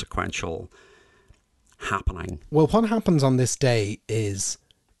consequential happening. Well, what happens on this day is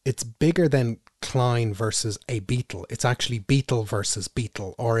it's bigger than Klein versus a Beatle. It's actually Beatle versus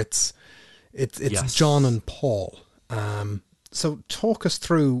Beatle, or it's John and Paul. So talk us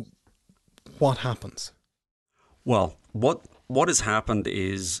through what happens. Well, what has happened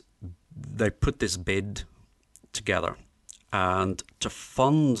is they put this bid together, and to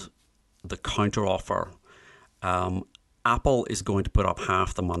fund the counter offer, Apple is going to put up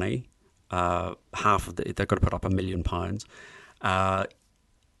half the money. They're going to put up £1 million.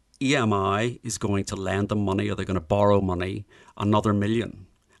 EMI is going to lend them money, or they're going to borrow money, another $1 million.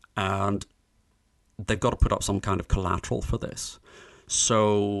 And they've got to put up some kind of collateral for this.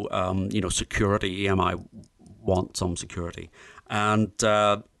 So, security, EMI want some security. And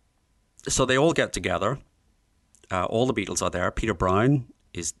so they all get together. All the Beatles are there. Peter Brown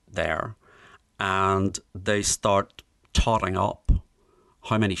is there. And they start totting up.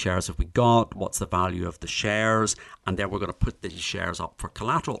 How many shares have we got? What's the value of the shares? And then we're going to put these shares up for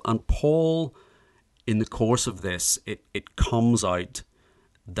collateral. And Paul, in the course of this, it comes out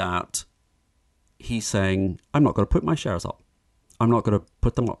that he's saying, I'm not going to put my shares up. I'm not going to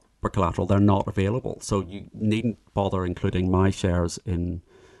put them up for collateral. They're not available. So you needn't bother including my shares in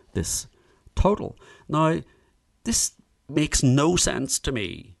this total. Now, this makes no sense to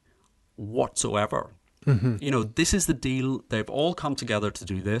me whatsoever. Mm-hmm. This is the deal. They've all come together to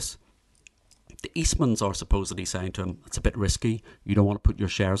do this. The Eastmans are supposedly saying to him, it's a bit risky. You don't want to put your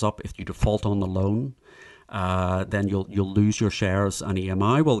shares up. If you default on the loan, then you'll lose your shares and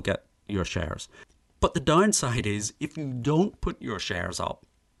EMI will get your shares. But the downside is, if you don't put your shares up,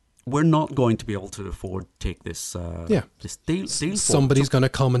 we're not going to be able to afford to take this this deal. Somebody's going to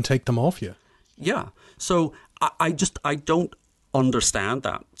come and take them off you. Yeah. So I don't understand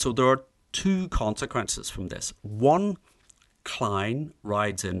that. So there are two consequences from this. One, Klein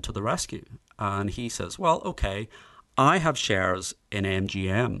rides into the rescue and he says, well, okay, I have shares in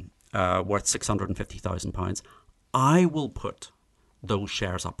MGM worth £650,000. I will put those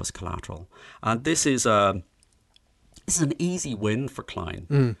shares up as collateral. And this is an easy win for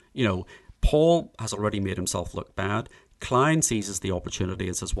Klein. You know, Paul has already made himself look bad. Klein seizes the opportunity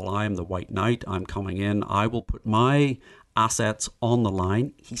and says, well, I am the white knight. I'm coming in. I will put my assets on the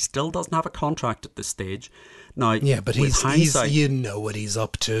line. He still doesn't have a contract at this stage. Now, yeah, but he's you know what he's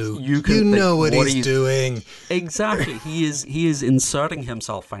up to. You know what he's doing. Exactly. He is inserting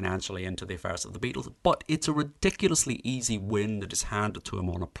himself financially into the affairs of the Beatles, but it's a ridiculously easy win that is handed to him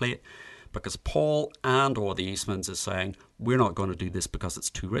on a plate because Paul or the Eastmans is saying, we're not going to do this because it's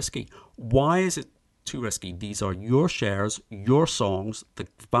too risky. Why is it too risky? These are your shares, your songs. The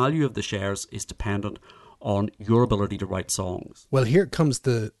value of the shares is dependent on your ability to write songs. Well, here comes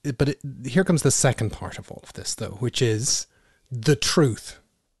the second part of all of this, though, which is the truth.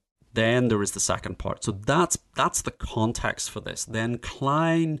 Then there is the second part. So that's the context for this. Then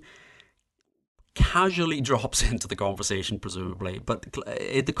Klein casually drops into the conversation, presumably, but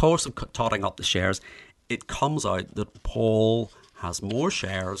in the course of totting up the shares, it comes out that Paul has more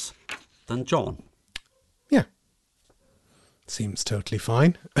shares than John. Yeah. Seems totally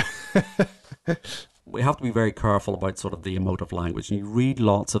fine. We have to be very careful about sort of the emotive language. And you read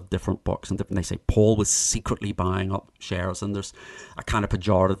lots of different books and they say Paul was secretly buying up shares, and there's a kind of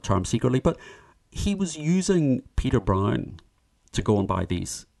pejorative term, secretly, but he was using Peter Brown to go and buy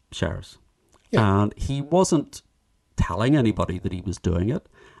these shares. Yeah. And he wasn't telling anybody that he was doing it.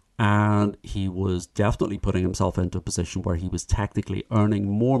 And he was definitely putting himself into a position where he was technically earning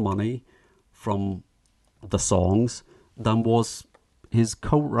more money from the songs than was his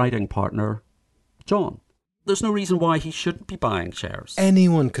co-writing partner, John. There's no reason why he shouldn't be buying shares.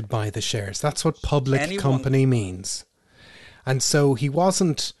 Anyone could buy the shares. That's what public company means. And so he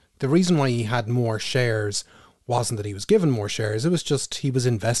wasn't, the reason why he had more shares wasn't that he was given more shares. It was just he was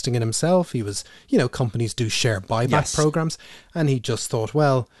investing in himself. He was, companies do share buyback programs. And he just thought,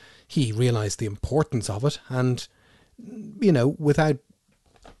 well, he realized the importance of it. And, without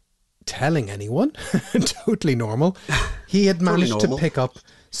telling anyone, totally normal, he had managed to pick up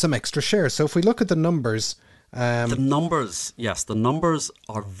some extra shares. So if we look at the numbers... the numbers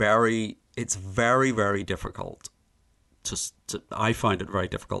are it's very, very difficult. I find it very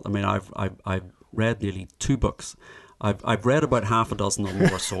difficult. I mean, I've read nearly 2 books. I've read about half a dozen or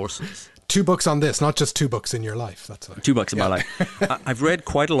more sources. 2 books on this, not just 2 books in your life. That's all. 2 books in my life. I've read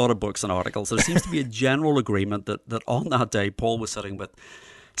quite a lot of books and articles. There seems to be a general agreement that on that day, Paul was sitting with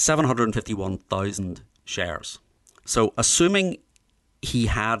 751,000 shares. So assuming he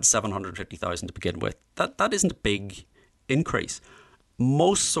had 750,000 to begin with, that isn't a big increase.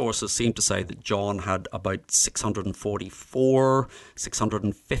 Most sources seem to say that John had about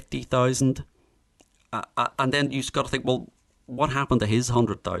 650,000. And then you've got to think, well, what happened to his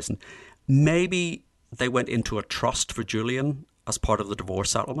 100,000? Maybe they went into a trust for Julian as part of the divorce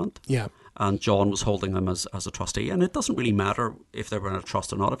settlement. Yeah. And John was holding them as a trustee. And it doesn't really matter if they were in a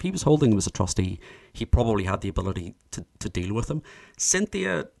trust or not. If he was holding them as a trustee, he probably had the ability to deal with them.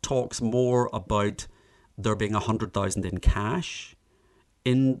 Cynthia talks more about there being 100,000 in cash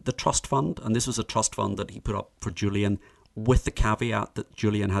in the trust fund. And this was a trust fund that he put up for Julian with the caveat that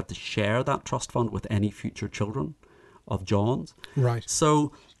Julian had to share that trust fund with any future children of John's. Right.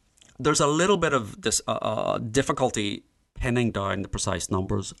 So there's a little bit of this difficulty pinning down the precise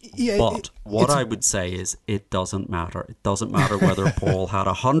numbers. Yeah, but what I would say is it doesn't matter. It doesn't matter whether Paul had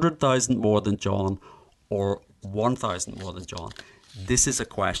 100,000 more than John or 1,000 more than John. This is a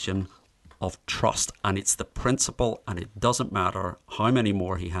question of trust, and it's the principle, and it doesn't matter how many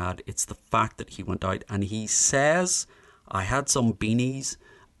more he had. It's the fact that he went out and he says, I had some beanies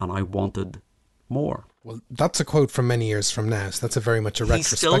and I wanted more. Well, that's a quote from many years from now, so that's a very much a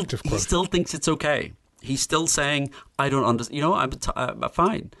retrospective quote. He still thinks it's okay. He's still saying, I don't understand, I'm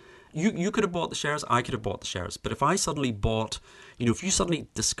fine. You could have bought the shares, I could have bought the shares. But if I suddenly bought, if you suddenly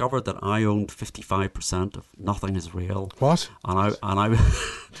discovered that I owned 55% of Nothing Is Real. What? And I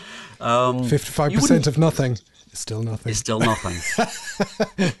 55% of nothing is still nothing. Is still nothing.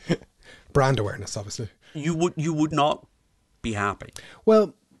 Brand awareness, obviously. You would not be happy.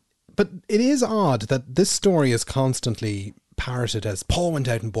 Well, But it is odd that this story is constantly parroted as Paul went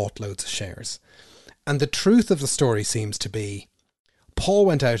out and bought loads of shares. And the truth of the story seems to be Paul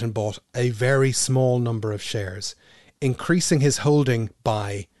went out and bought a very small number of shares, increasing his holding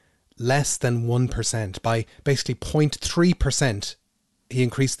by less than 1%, by basically 0.3%. He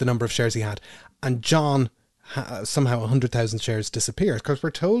increased the number of shares he had. And John, somehow 100,000 shares disappeared, because we're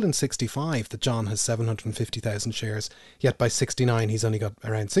told in 65 that John has 750,000 shares, yet by 69 he's only got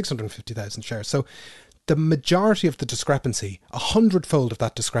around 650,000 shares. So the majority of the discrepancy, 100-fold of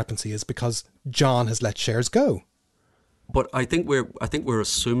that discrepancy, is because John has let shares go. But I think we're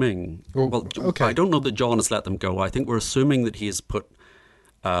assuming. Well, okay. I don't know that John has let them go. I think we're assuming that he has put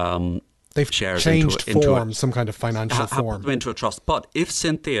they've shares changed into form, some kind of financial form. Put them into a trust. But if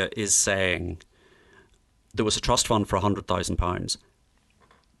Cynthia is saying there was a trust fund for £100,000,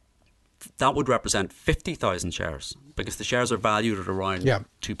 that would represent 50,000 shares, because the shares are valued at around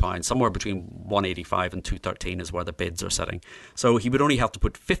 £2, somewhere between 185 and 213 is where the bids are sitting. So he would only have to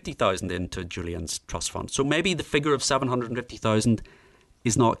put 50,000 into Julian's trust fund. So maybe the figure of 750,000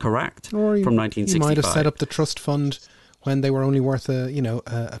 is not correct from 1965. He might have set up the trust fund when they were only worth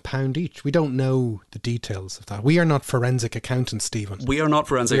a pound each. We don't know the details of that. We are not forensic accountants, Stephen. We are not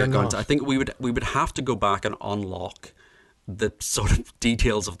forensic accountants. I think we would have to go back and unlock the sort of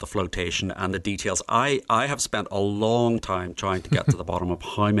details of the flotation and the details. I have spent a long time trying to get to the bottom of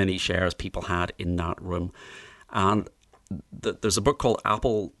how many shares people had in that room. And there's a book called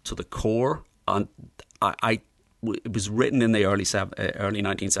Apple to the Core, and it was written in the early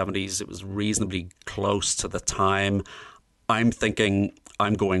 1970s. It was reasonably close to the time. I'm thinking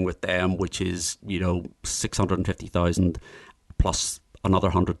I'm going with them, which is 650,000 plus another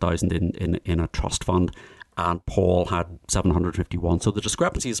 100,000 in a trust fund. And Paul had 751. So the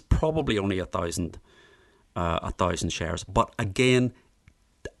discrepancy is probably only 1,000 shares. But again,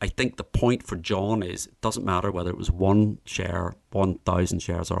 I think the point for John is it doesn't matter whether it was 1 share, 1,000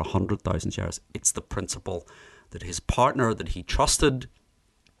 shares, or 100,000 shares. It's the principle that his partner that he trusted,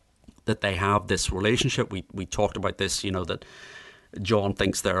 that they have this relationship. We talked about this, that John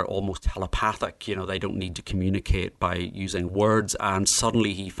thinks they're almost telepathic. They don't need to communicate by using words. And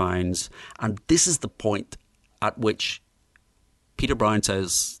suddenly he finds, and this is the point at which Peter Brown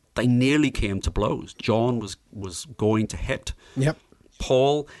says they nearly came to blows. John was going to hit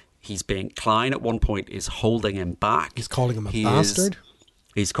Paul. Klein at one point is holding him back. He's calling him a bastard.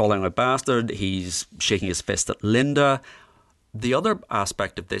 He's calling him a bastard. He's shaking his fist at Linda. The other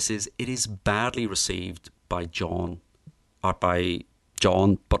aspect of this is it is badly received by John,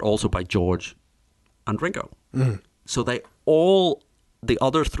 but also by George and Ringo. Mm. So the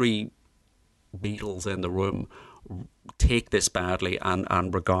other three Beatles in the room take this badly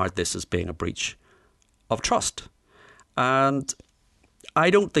and regard this as being a breach of trust. And I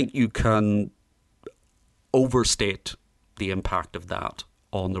don't think you can overstate the impact of that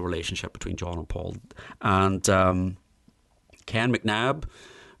on the relationship between John and Paul. And Ken McNabb,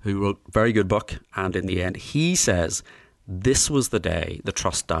 who wrote a very good book, and in the end, he says this was the day the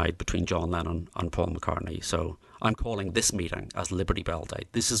trust died between John Lennon and Paul McCartney. So I'm calling this meeting as Liberty Bell Day.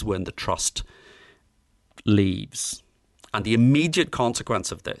 This is when the trust leaves. And the immediate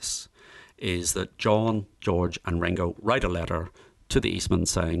consequence of this is that John, George and Ringo write a letter to the Eastmans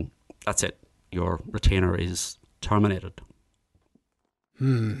saying, that's it, your retainer is terminated.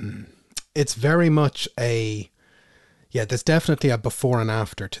 It's very much there's definitely a before and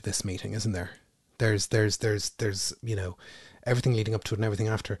after to this meeting, isn't there? There's everything leading up to it and everything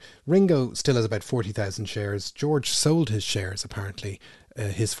after. Ringo still has about 40,000 shares. George sold his shares, apparently.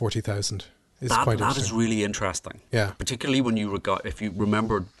 His 40,000 is quite interesting. That is really interesting. Yeah. Particularly when if you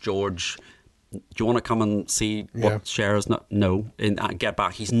remember George, do you want to come and see what shares? No. Get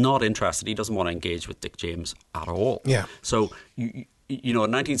back. He's not interested. He doesn't want to engage with Dick James at all. Yeah. So, in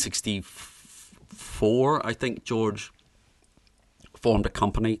 1964, I think George formed a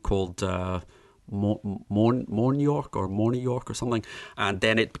company called Morn York or something, and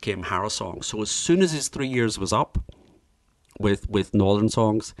then it became Harrowsong. So as soon as his 3 years was up with Northern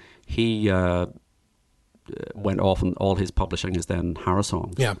Songs, he went off, and all his publishing is then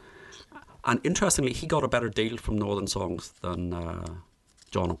Harrowsong. Yeah. And interestingly, he got a better deal from Northern Songs than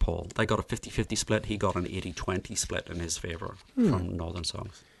John and Paul. They got a 50-50 split. He got an 80-20 split in his favour from Northern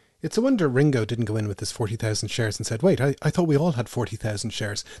Songs. It's a wonder Ringo didn't go in with his 40,000 shares and said, wait, I thought we all had 40,000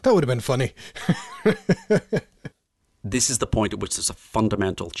 shares. That would have been funny. This is the point at which there's a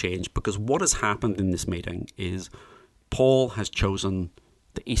fundamental change, because what has happened in this meeting is Paul has chosen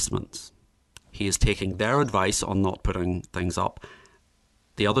the Eastmans. He is taking their advice on not putting things up.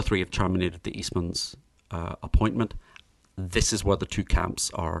 The other three have terminated the Eastmans' appointment. This is where the two camps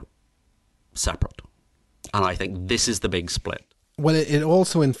are separate. And I think this is the big split. Well, it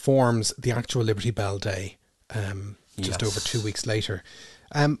also informs the actual Liberty Bell Day, just Yes. over 2 weeks later.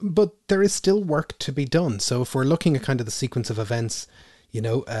 But there is still work to be done. So if we're looking at kind of the sequence of events,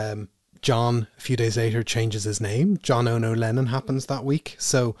 John, a few days later, changes his name. John Ono Lennon happens that week.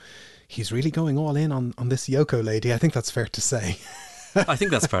 So he's really going all in on this Yoko lady. I think that's fair to say. I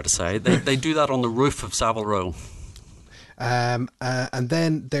think that's fair to say. They do that on the roof of Savile Row. And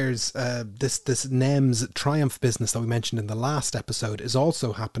then there's this NEMS Triumph business that we mentioned in the last episode is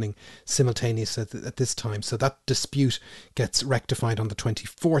also happening simultaneously at this time. So that dispute gets rectified on the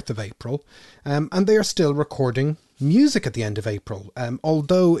 24th of April. And they are still recording music at the end of April,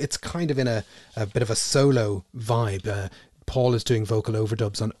 although it's kind of in a bit of a solo vibe. Paul is doing vocal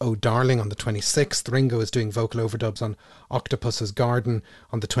overdubs on Oh Darling on the 26th. Ringo is doing vocal overdubs on Octopus's Garden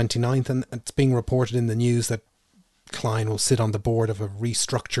on the 29th. And it's being reported in the news that Klein will sit on the board of a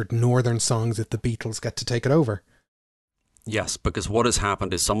restructured Northern Songs if the Beatles get to take it over. Yes, because what has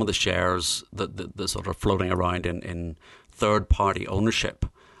happened is some of the shares that the sort of floating around in third-party ownership,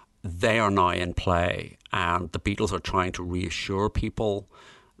 they are now in play, and the Beatles are trying to reassure people,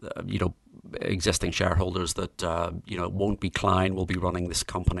 existing shareholders that, it won't be Klein will be running this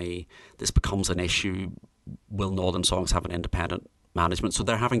company. This becomes an issue. Will Northern Songs have an independent management? So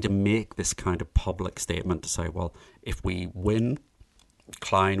they're having to make this kind of public statement to say, well, if we win,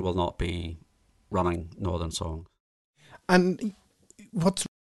 Klein will not be running Northern Songs. And what's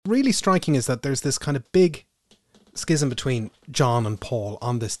really striking is that there's this kind of big schism between John and Paul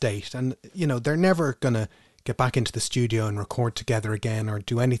on this date. And, they're never going to get back into the studio and record together again or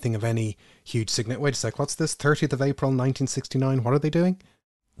do anything of any huge significance. Wait a sec, what's this? 30th of April, 1969. What are they doing?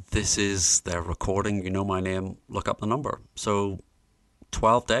 This is their recording, You Know My Name, Look Up the Number. So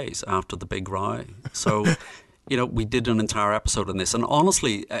 12 days after the big row. So, we did an entire episode on this. And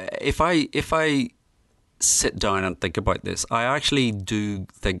honestly, if I sit down and think about this, I actually do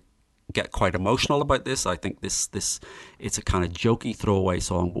get quite emotional about this. I think this it's a kind of jokey throwaway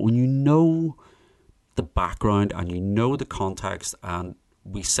song. But when you know the background and you know the context, and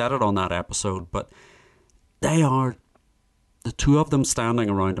we said it on that episode, but they are the two of them standing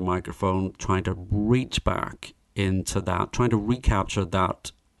around a microphone trying to reach back into that, trying to recapture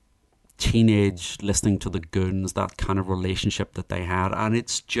that teenage listening to the Goons, that kind of relationship that they had, and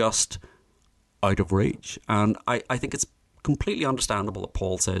it's just out of reach. And I think it's completely understandable that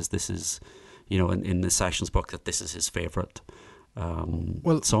Paul says this is, in the Sessions book, that this is his favourite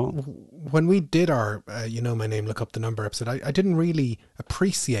song. When we did our You Know My Name, Look Up the Number episode, I didn't really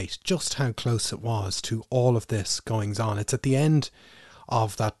appreciate just how close it was to all of this goings on. It's at the end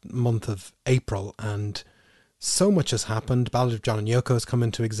of that month of April, and so much has happened. Ballad of John and Yoko has come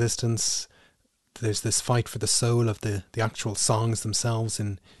into existence. There's this fight for the soul of the actual songs themselves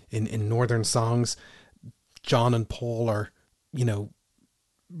in Northern Songs. John and Paul are,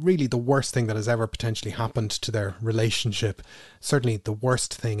 really the worst thing that has ever potentially happened to their relationship. Certainly the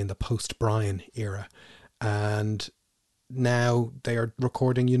worst thing in the post-Brian era. And now they are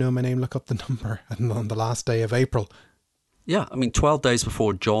recording You Know My Name, Look Up the Number on the last day of April. Yeah, 12 days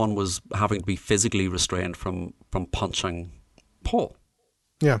before John was having to be physically restrained from punching Paul.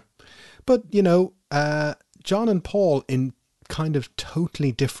 Yeah. But, John and Paul, in kind of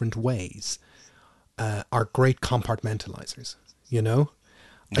totally different ways, are great compartmentalizers,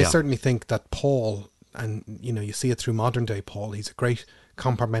 I certainly think that Paul, and, you see it through modern day Paul, he's a great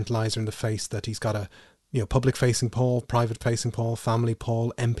compartmentalizer in the face that he's got a, public facing Paul, private facing Paul, family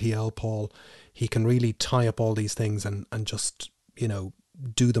Paul, MPL Paul. He can really tie up all these things and just,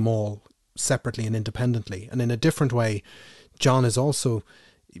 do them all separately and independently. And in a different way, John is also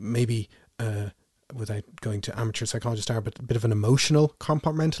maybe, without going to amateur psychologist, but a bit of an emotional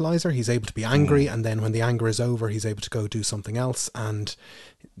compartmentalizer. He's able to be angry, and then when the anger is over, he's able to go do something else, and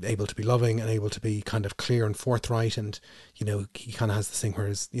able to be loving and able to be kind of clear and forthright. And, he kind of has this thing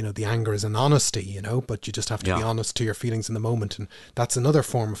where the anger is an honesty, but you just have to be honest to your feelings in the moment. And that's another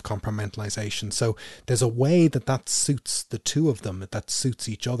form of compartmentalization. So there's a way that suits the two of them, that suits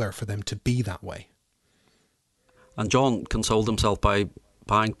each other for them to be that way. And John consoled himself by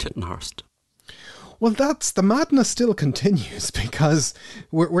buying Tittenhurst. Well, the madness still continues, because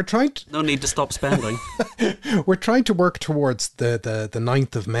we're trying to... No need to stop spending. We're trying to work towards the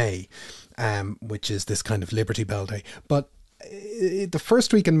 9th of May, which is this kind of Liberty Bell Day. But the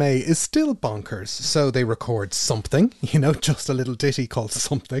first week in May is still bonkers. So they record Something, just a little ditty called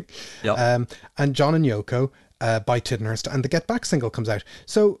Something. Yep. And John and Yoko buy Tittenhurst, and the Get Back single comes out.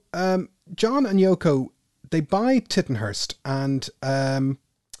 So John and Yoko, they buy Tittenhurst, and...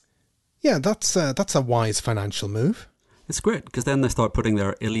 yeah, that's a wise financial move. It's great because then they start putting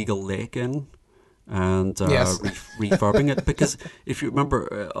their illegal lake in and Yes. refurbing it. Because if you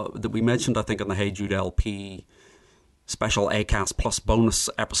remember that we mentioned, I think, on the Hey Jude LP special Acast Plus bonus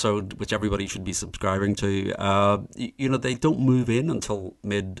episode, which everybody should be subscribing to, they don't move in until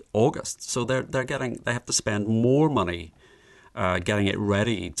mid-August. So they have to spend more money getting it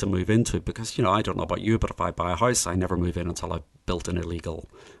ready to move into because, I don't know about you, but if I buy a house, I never move in until I've built an illegal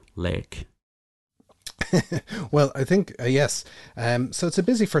lake. Well, I think, yes. So it's a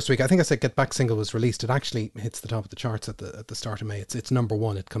busy first week. I think I said Get Back single was released. It actually hits the top of the charts at the start of May. It's number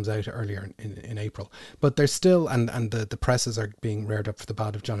one. It comes out earlier in April. But there's still, and the presses are being reared up for the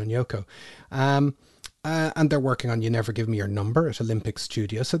bad of John and Yoko. And they're working on You Never Give Me Your Number at Olympic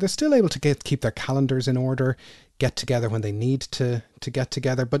Studio. So they're still able to keep their calendars in order, get together when they need to get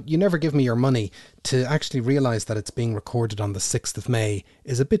together. But You Never Give Me Your Money, to actually realise that it's being recorded on the 6th of May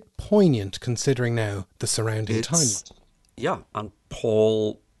is a bit poignant considering now the surrounding time. Yeah, and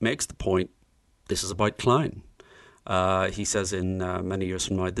Paul makes the point, this is about Klein. He says in Many Years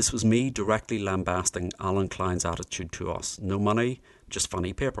From Now, this was me directly lambasting Alan Klein's attitude to us. No money, just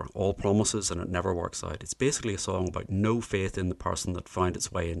funny paper, all promises and it never works out. It's basically a song about no faith in the person that found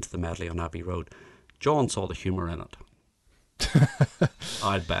its way into the medley on Abbey Road. John saw the humour in it.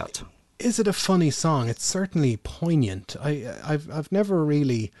 I'll bet. Is it a funny song? It's certainly poignant. I've never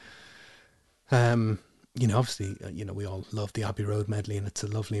really, obviously, we all love the Abbey Road medley and it's a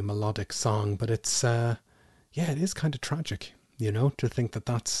lovely melodic song, but it's, it is kind of tragic, to think that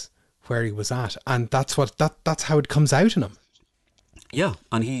that's where he was at. And that's that's how it comes out in him. Yeah,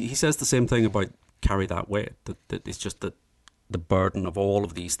 and he says the same thing about Carry That Weight, that it's just that the burden of all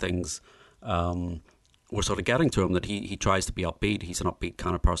of these things were sort of getting to him, that he tries to be upbeat. He's an upbeat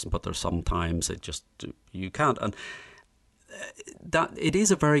kind of person, but there's sometimes you can't. And that it is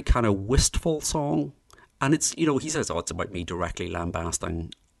a very kind of wistful song. And it's, he says, it's about me directly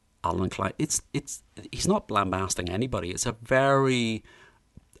lambasting Alan Klein. He's not lambasting anybody. It's a very,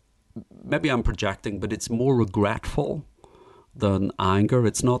 maybe I'm projecting, but it's more regretful than anger.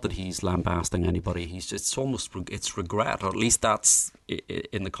 It's not that he's lambasting anybody. It's regret, or at least that's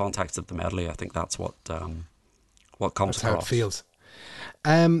in the context of the medley. I think that's what comes that's across. How it feels.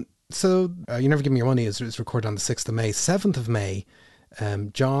 So You Never Give Me Your Money is recorded on the 6th of May. 7th of May,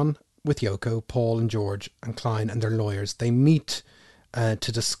 John with Yoko, Paul and George and Klein and their lawyers, they meet to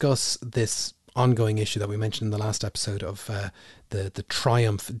discuss this ongoing issue that we mentioned in the last episode of the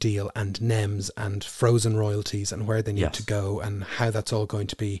Triumph deal and NEMS and frozen royalties and where they need to go and how that's all going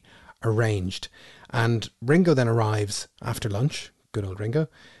to be arranged. And Ringo then arrives after lunch, good old Ringo,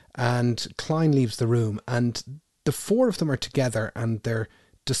 and Klein leaves the room, and the four of them are together and they're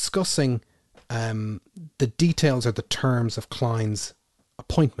discussing the details or the terms of Klein's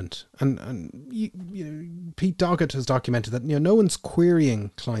appointment. And Pete Doggett has documented that no one's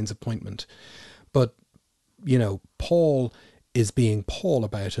querying Klein's appointment, but Paul is being Paul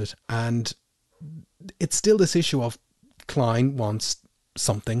about it, and it's still this issue of Klein wants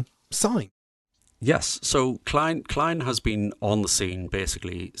something signed. Yes, so Klein has been on the scene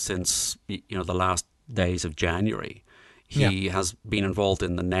basically since the last days of January. He has been involved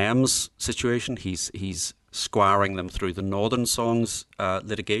in the NEMS situation. He's squiring them through the Northern Songs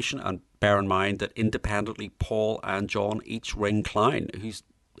litigation, and bear in mind that independently Paul and John each ring Klein, who's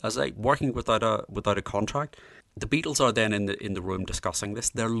working without a contract. The Beatles are then in the room discussing this.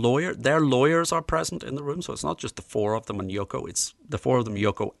 Their lawyers are present in the room, so it's not just the four of them and Yoko. It's the four of them,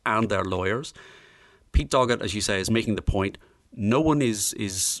 Yoko, and their lawyers. Pete Doggett, as you say, is making the point. No one is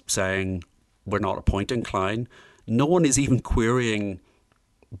saying we're not appointing Klein. No one is even querying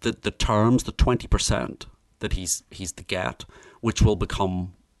the terms, the 20% that he's to get, which will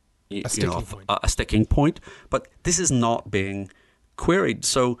become a sticking point. But this is not being queried.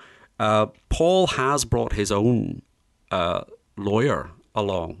 So Paul has brought his own lawyer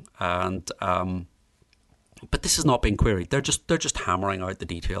along, and but this is not being queried. They're just hammering out the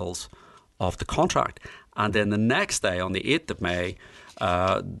details of the contract. And then the next day, on the 8th of May,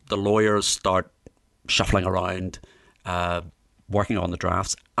 the lawyers start shuffling around, working on the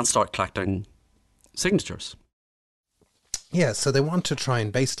drafts, and start collecting signatures. Yeah, so they want to try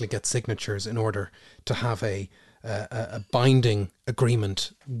and basically get signatures in order to have a binding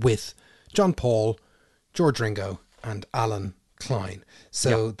agreement with John Paul, George Ringo and Alan Klein.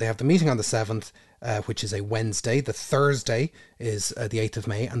 So they have the meeting on the 7th, which is a Wednesday. The Thursday is the 8th of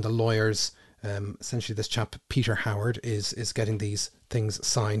May, and the lawyers, essentially this chap Peter Howard, is getting these things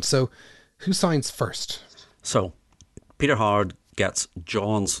signed. So who signs first? So Peter Howard gets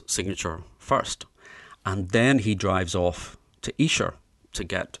John's signature first, and then he drives off to Esher to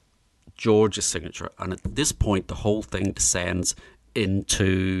get George's signature. And at this point, the whole thing descends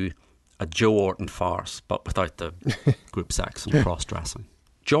into a Joe Orton farce, but without the group sex and cross-dressing.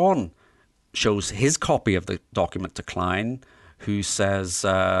 John shows his copy of the document to Klein, who says,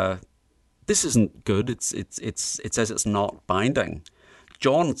 this isn't good. It says it's not binding.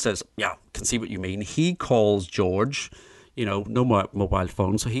 John says, yeah, can see what you mean. He calls George, no mobile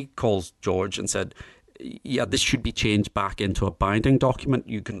phone. So he calls George and said, yeah, this should be changed back into a binding document.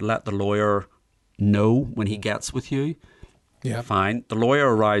 You can let the lawyer know when he gets with you. Yeah. Fine. The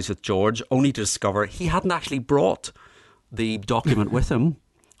lawyer arrives with George, only to discover he hadn't actually brought the document with him.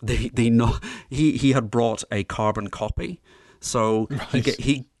 He had brought a carbon copy. So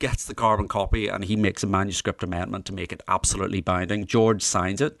he gets the carbon copy and he makes a manuscript amendment to make it absolutely binding. George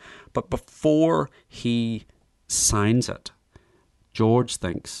signs it. But before he signs it, George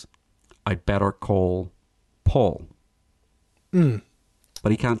thinks, I'd better call Paul.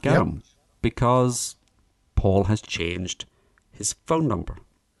 But he can't get him because Paul has changed his phone number.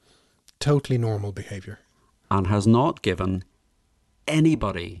 Totally normal behaviour. And has not given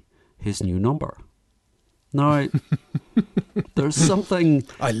anybody his new number. Now, there's something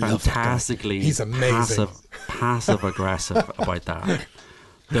fantastically passive-aggressive about that.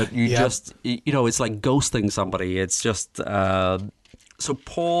 That you just, it's like ghosting somebody. It's just, so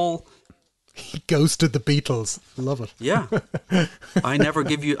Paul... He ghosted the Beatles. Love it. Yeah. I never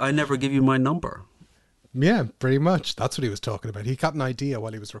give you my number. Yeah, pretty much. That's what he was talking about. He got an idea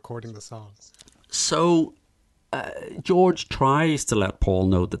while he was recording the song. So George tries to let Paul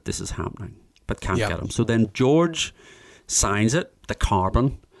know that this is happening, but can't get him. So then George signs it, the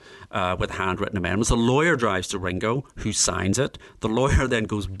carbon, with handwritten amendments. The lawyer drives to Ringo, who signs it. The lawyer then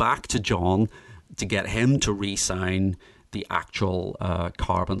goes back to John to get him to re-sign the actual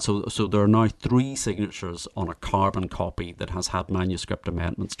carbon. So there are now 3 signatures on a carbon copy that has had manuscript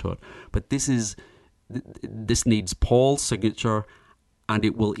amendments to it. But this needs Paul's signature, and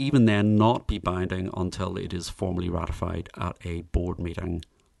it will even then not be binding until it is formally ratified at a board meeting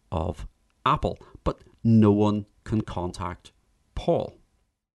of Apple. But no one can contact Paul.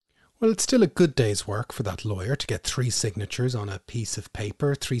 Well, it's still a good day's work for that lawyer to get 3 signatures on a piece of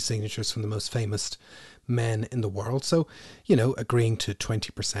paper, 3 signatures from the most famous men in the world. So, agreeing to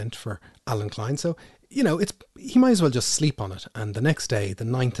 20% for Alan Klein. So, he might as well just sleep on it. And the next day, the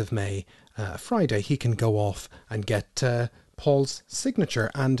 9th of May, Friday, he can go off and get Paul's signature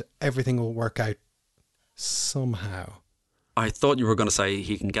and everything will work out somehow. I thought you were going to say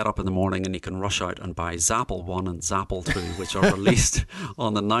he can get up in the morning and he can rush out and buy Zapple 1 and Zapple 2, which are released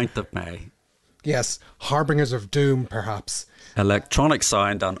on the 9th of May. Yes, harbingers of doom, perhaps. Electronic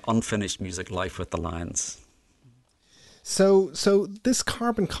sound and unfinished music, Life with the Lions. So this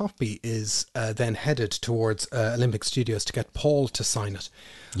carbon copy is then headed towards Olympic Studios to get Paul to sign it.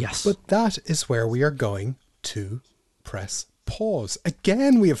 Yes. But that is where we are going to press pause.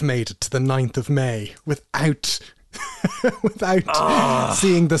 Again, we have made it to the 9th of May without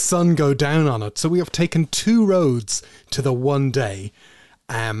seeing the sun go down on it. So we have taken 2 roads to the one day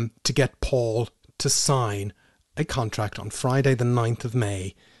to get Paul to sign a contract on Friday the 9th of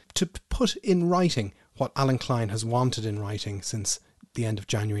May to put in writing what Alan Klein has wanted in writing since the end of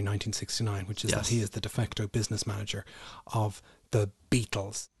January 1969, which is that he is the de facto business manager of the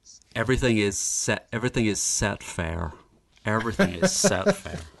Beatles. Everything is set fair. Everything is set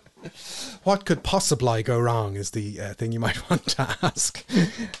fair. What could possibly go wrong is the thing you might want to ask.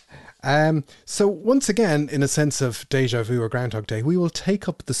 So once again, in a sense of deja vu or Groundhog Day, we will take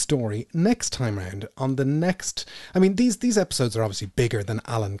up the story next time round on the next... I mean, these episodes are obviously bigger than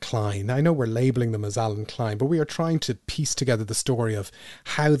Alan Klein. I know we're labelling them as Alan Klein, but we are trying to piece together the story of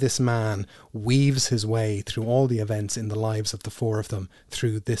how this man weaves his way through all the events in the lives of the 4 of them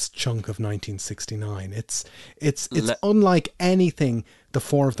through this chunk of 1969. It's unlike anything the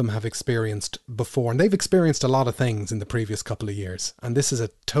 4 of them have experienced before, and they've experienced a lot of things in the previous couple of years, and this is a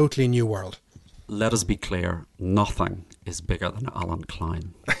totally new world. Let us be clear, nothing is bigger than Alan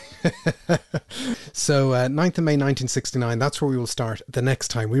Klein. So 9th of May 1969, that's where we will start the next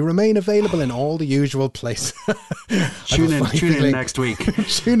time. We remain available in all the usual places. Tune in next week.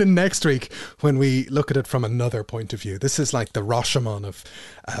 Tune in next week when we look at it from another point of view. This is like the Rashomon of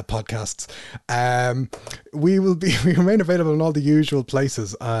podcasts. We remain available in all the usual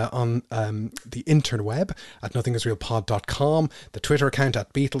places on the interweb at nothingisrealpod.com, the Twitter account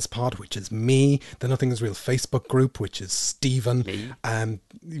at BeatlesPod, which is me, the Nothing Is Real Facebook group, which is is Stephen. There's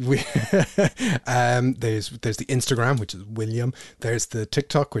the Instagram, which is William. There's the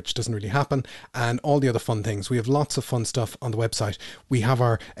TikTok, which doesn't really happen, and all the other fun things. We have lots of fun stuff on the website. We have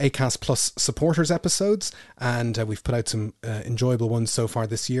our Acast Plus supporters episodes, and we've put out some enjoyable ones so far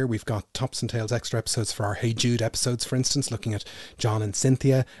this year. We've got Tops and Tails extra episodes for our Hey Jude episodes, for instance, looking at John and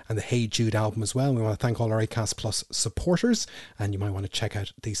Cynthia and the Hey Jude album as well. We want to thank all our Acast Plus supporters, and you might want to check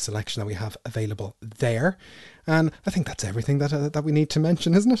out the selection that we have available there. And I think that's everything that we need to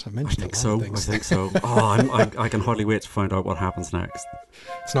mention, isn't it? I think so. I can hardly wait to find out what happens next.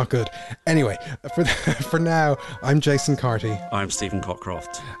 It's not good. Anyway, for now, I'm Jason Carty. I'm Stephen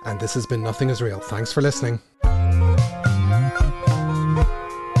Cockcroft. And this has been Nothing Is Real. Thanks for listening.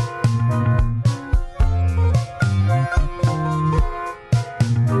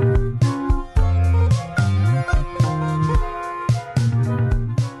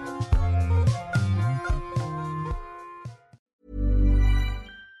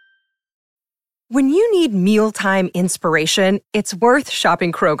 When you need mealtime inspiration, it's worth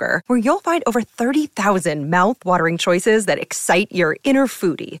shopping Kroger, where you'll find over 30,000 mouth-watering choices that excite your inner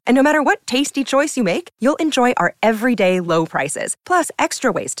foodie. And no matter what tasty choice you make, you'll enjoy our everyday low prices, plus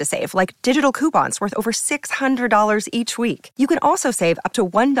extra ways to save, like digital coupons worth over $600 each week. You can also save up to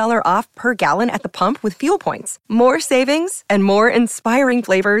 $1 off per gallon at the pump with fuel points. More savings and more inspiring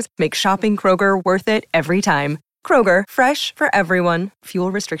flavors make shopping Kroger worth it every time. Kroger, fresh for everyone.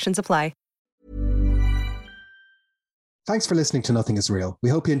 Fuel restrictions apply. Thanks for listening to Nothing Is Real.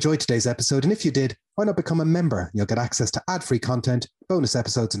 We hope you enjoyed today's episode, and if you did, why not become a member? You'll get access to ad-free content, bonus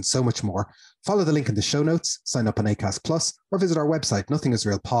episodes, and so much more. Follow the link in the show notes, sign up on Acast Plus, or visit our website,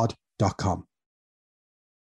 nothingisrealpod.com.